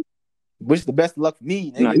 Wish the best of luck for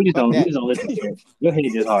me, nigga. No, you just don't listen to it. Your head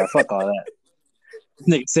just hard. Fuck all that.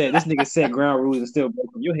 This nigga said ground rules and still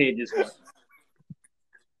broke them. Your head just hard.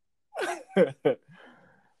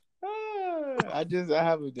 I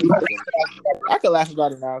have a different. I could laugh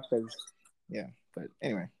about it now because, yeah. But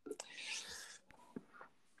anyway.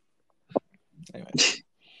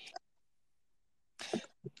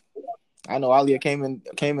 I know Alia came in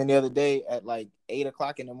the other day at like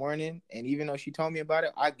 8:00 in the morning, and even though she told me about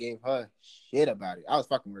it, I gave her shit about it. I was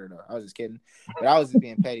fucking with her though. I was just kidding, but I was just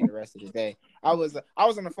being petty the rest of the day. I was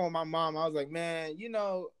on the phone with my mom. I was like, man,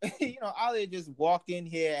 Alia just walked in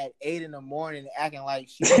here at 8 in the morning acting like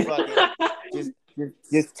she was fucking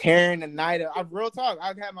just tearing the night up. Real talk. I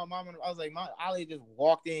had my mom. I was like, Alia just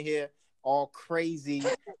walked in here all crazy.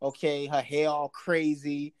 Okay, her hair all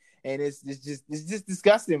crazy. And it's just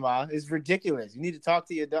disgusting, man. It's ridiculous. You need to talk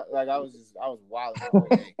to your like I was wild the whole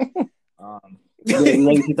day.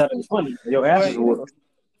 You thought it was funny. Your ass was whooped.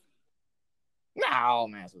 No,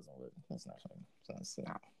 man, ass wasn't whooped. That's not funny.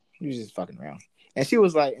 No, you was just fucking around. And she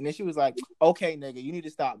was like, okay, nigga, you need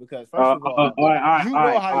to stop because first of all, you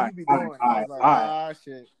know how you be doing. I was like,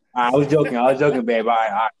 shit. I was joking, babe. All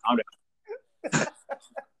right, calm down.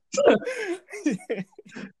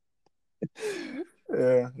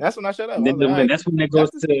 Yeah, that's when I shut up. That's when it goes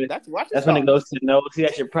to no. See,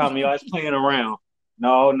 that's your problem. You're always playing around.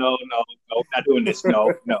 No, not doing this.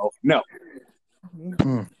 No. All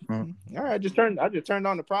right, I just turned on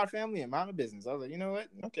the Prod Family and mind my business. I was like, you know what?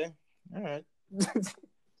 Okay, all right.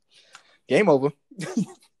 Game over.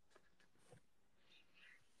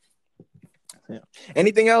 Yeah.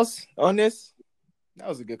 Anything else on this? That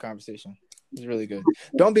was a good conversation. It was really good.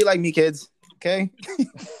 Don't be like me, kids. Okay?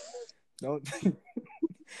 don't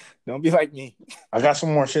don't be like me. I got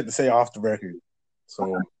some more shit to say off the record.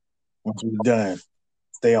 So once we're done,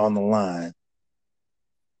 stay on the line.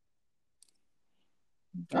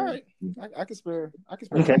 All right. I can spare Okay.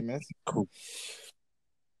 20 minutes. Cool.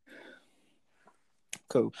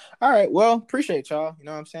 All right. Well, appreciate y'all. You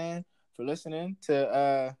know what I'm saying? For listening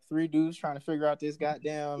to three dudes trying to figure out this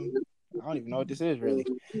goddamn. I don't even know what this is really.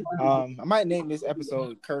 I might name this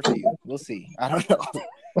episode Curfew. We'll see. I don't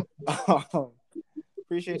know.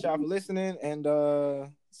 Appreciate y'all for listening, and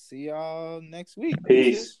see y'all next week.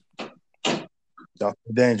 Peace. Y'all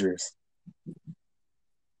dangerous.